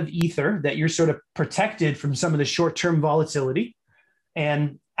amount of Ether that you're sort of protected from some of the short-term volatility.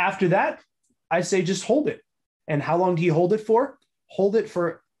 And after that, I say just hold it. And how long do you hold it for? Hold it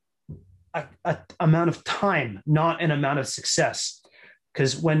for a amount of time, not an amount of success.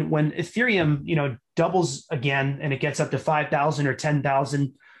 Because when Ethereum, doubles again and it gets up to 5,000 or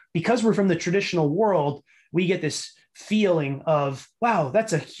 10,000, because we're from the traditional world, we get this feeling of, wow,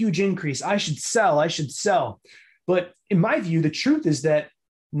 that's a huge increase. I should sell. But in my view, the truth is that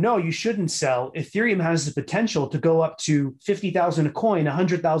no, you shouldn't sell. Ethereum has the potential to go up to 50,000 a coin,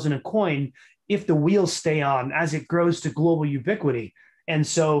 100,000 a coin, if the wheels stay on as it grows to global ubiquity. And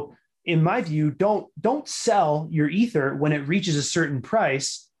so in my view, don't sell your Ether when it reaches a certain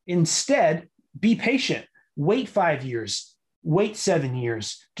price. Instead, be patient. Wait 5 years, wait 7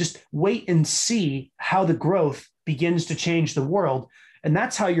 years. Just wait and see how the growth begins to change the world. And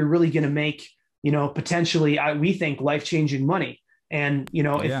that's how you're really going to make, potentially, we think, life-changing money. And,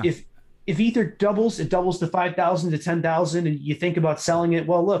 if Ether doubles, it doubles to 5,000 to 10,000, and you think about selling it.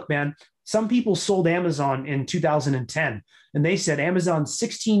 Well, look, man, Some people sold Amazon in 2010, and they said Amazon's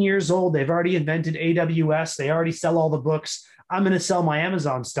 16 years old. They've already invented AWS. They already sell all the books. I'm going to sell my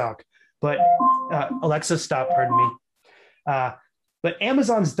Amazon stock. But Alexa, stop, pardon me. But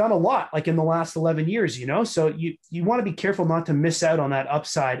Amazon's done a lot, like in the last 11 years, you know, so you want to be careful not to miss out on that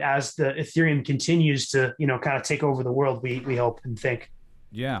upside as the Ethereum continues to, you know, kind of take over the world, we hope and think.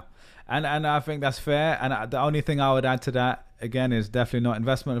 Yeah. And I think that's fair. And the only thing I would add to that, again, is definitely not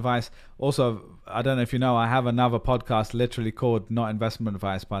investment advice. Also, I don't know if you know, I have another podcast literally called Not Investment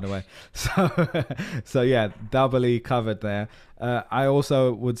Advice, by the way. So yeah, doubly covered there. I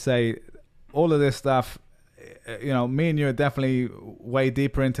also would say all of this stuff, you know, me and you are definitely way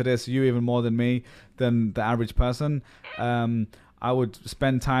deeper into this, you even more than me, than the average person. I would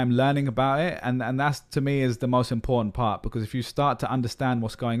spend time learning about it, and that's, to me, is the most important part, because if you start to understand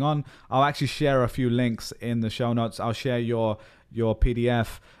what's going on, I'll actually share a few links in the show notes. I'll share your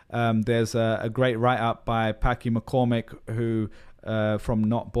PDF. There's a great write-up by Packy McCormick, who from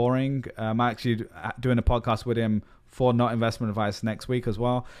Not Boring. I'm actually doing a podcast with him for Not Investment Advice next week as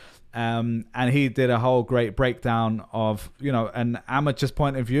well. And he did a whole great breakdown of, you know, an amateur's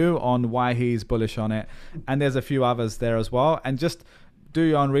point of view on why he's bullish on it. And there's a few others there as well. And just do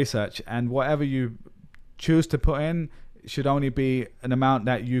your own research, and whatever you choose to put in should only be an amount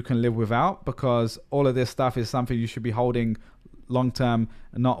that you can live without, because all of this stuff is something you should be holding long term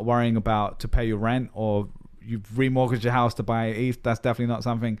and not worrying about to pay your rent, or you've remortgaged your house to buy ETH. That's definitely not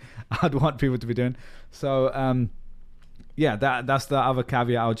something I'd want people to be doing. So, yeah, that's the other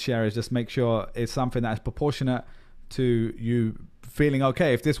caveat I would share, is just make sure it's something that's proportionate to you feeling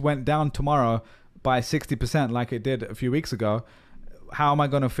okay. If this went down tomorrow by 60% like it did a few weeks ago, how am I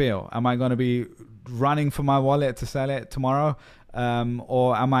going to feel? Am I going to be running for my wallet to sell it tomorrow?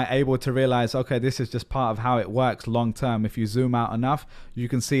 Or am I able to realize, okay, this is just part of how it works long term? If you zoom out enough, you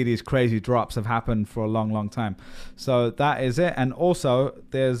can see these crazy drops have happened for a long time. So that is it. And also,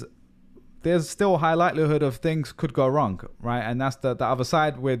 there's still a high likelihood of things could go wrong, right? And that's the other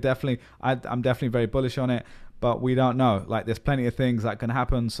side. I'm definitely very bullish on it, but we don't know. Like, there's plenty of things that can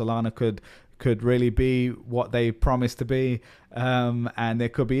happen. Solana could really be what they promised to be, and there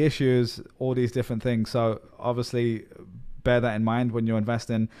could be issues, all these different things. So obviously, bear that in mind when you're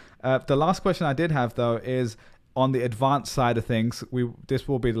investing. The last question I did have, though, is on the advanced side of things. This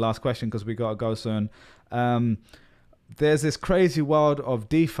will be the last question because we got to go soon. There's this crazy world of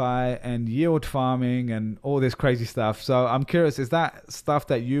DeFi and yield farming and all this crazy stuff. So I'm curious, is that stuff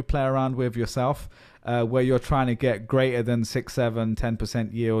that you play around with yourself, where you're trying to get greater than 6, 7,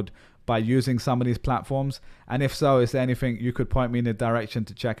 10% yield by using some of these platforms? And if so, is there anything you could point me in the direction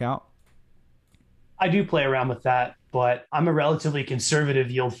to check out? I do play around with that, but I'm a relatively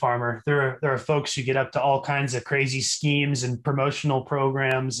conservative yield farmer. There are folks who get up to all kinds of crazy schemes and promotional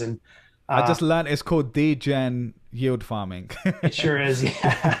programs, and I just learned it's called degen yield farming. It sure is.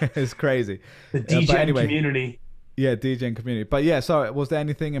 Yeah. It's crazy. The degen community. Yeah, degen community. But yeah, so was there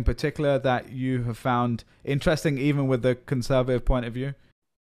anything in particular that you have found interesting, even with the conservative point of view?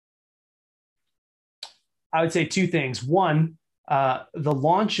 I would say two things. One, the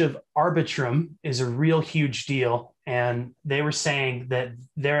launch of Arbitrum is a real huge deal. And they were saying that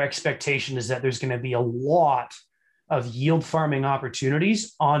their expectation is that there's going to be a lot of yield farming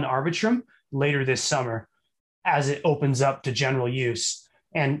opportunities on Arbitrum later this summer as it opens up to general use.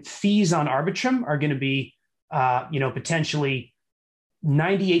 And fees on Arbitrum are going to be, potentially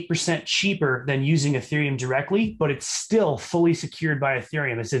 98% cheaper than using Ethereum directly, but it's still fully secured by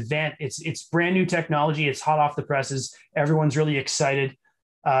Ethereum. It's brand new technology. It's hot off the presses. Everyone's really excited.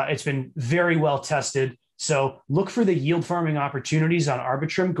 It's been very well tested. So look for the yield farming opportunities on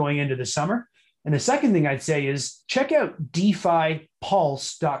Arbitrum going into the summer. And the second thing I'd say is check out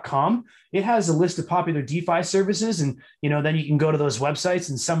DeFiPulse.com. It has a list of popular DeFi services, and then you can go to those websites,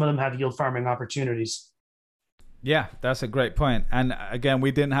 and some of them have yield farming opportunities. Yeah, that's a great point. And again,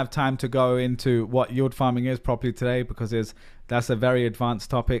 we didn't have time to go into what yield farming is properly today, because that's a very advanced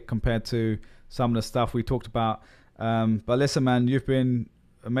topic compared to some of the stuff we talked about. But listen, man, you've been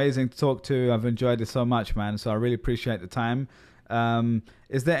amazing to talk to. I've enjoyed it so much, man. So I really appreciate the time.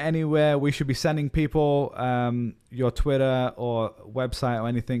 Is there anywhere we should be sending people, your Twitter or website or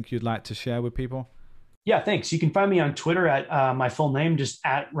anything you'd like to share with people? Yeah, thanks. You can find me on Twitter at my full name, just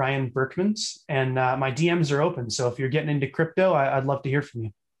at Ryan Berckmans, and my DMs are open. So if you're getting into crypto, I'd love to hear from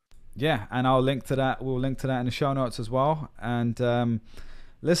you. Yeah, and I'll link to that. We'll link to that in the show notes as well. And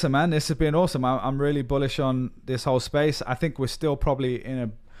listen, man, this has been awesome. I'm really bullish on this whole space. I think we're still probably in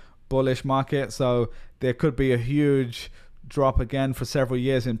a bullish market, so there could be a huge drop again for several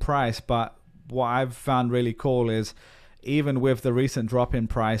years in price. But what I've found really cool is even with the recent drop in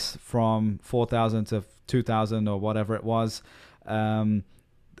price from 4,000 to 2,000 or whatever it was,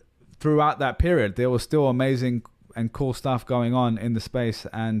 throughout that period, there was still amazing and cool stuff going on in the space.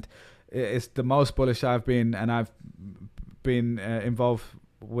 And it's the most bullish I've been, and I've been involved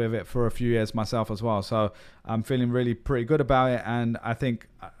with it for a few years myself as well. So I'm feeling really pretty good about it. And I think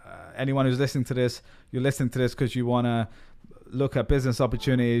anyone who's listening to this, you're listening to this because you want to look at business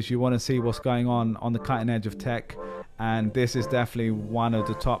opportunities, you want to see what's going on the cutting edge of tech, and this is definitely one of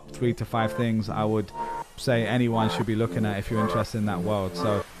the top 3 to 5 things I would say anyone should be looking at if you're interested in that world.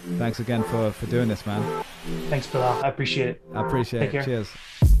 So thanks again for doing this, man. Thanks, Bilal. I appreciate it. I appreciate it. Cheers.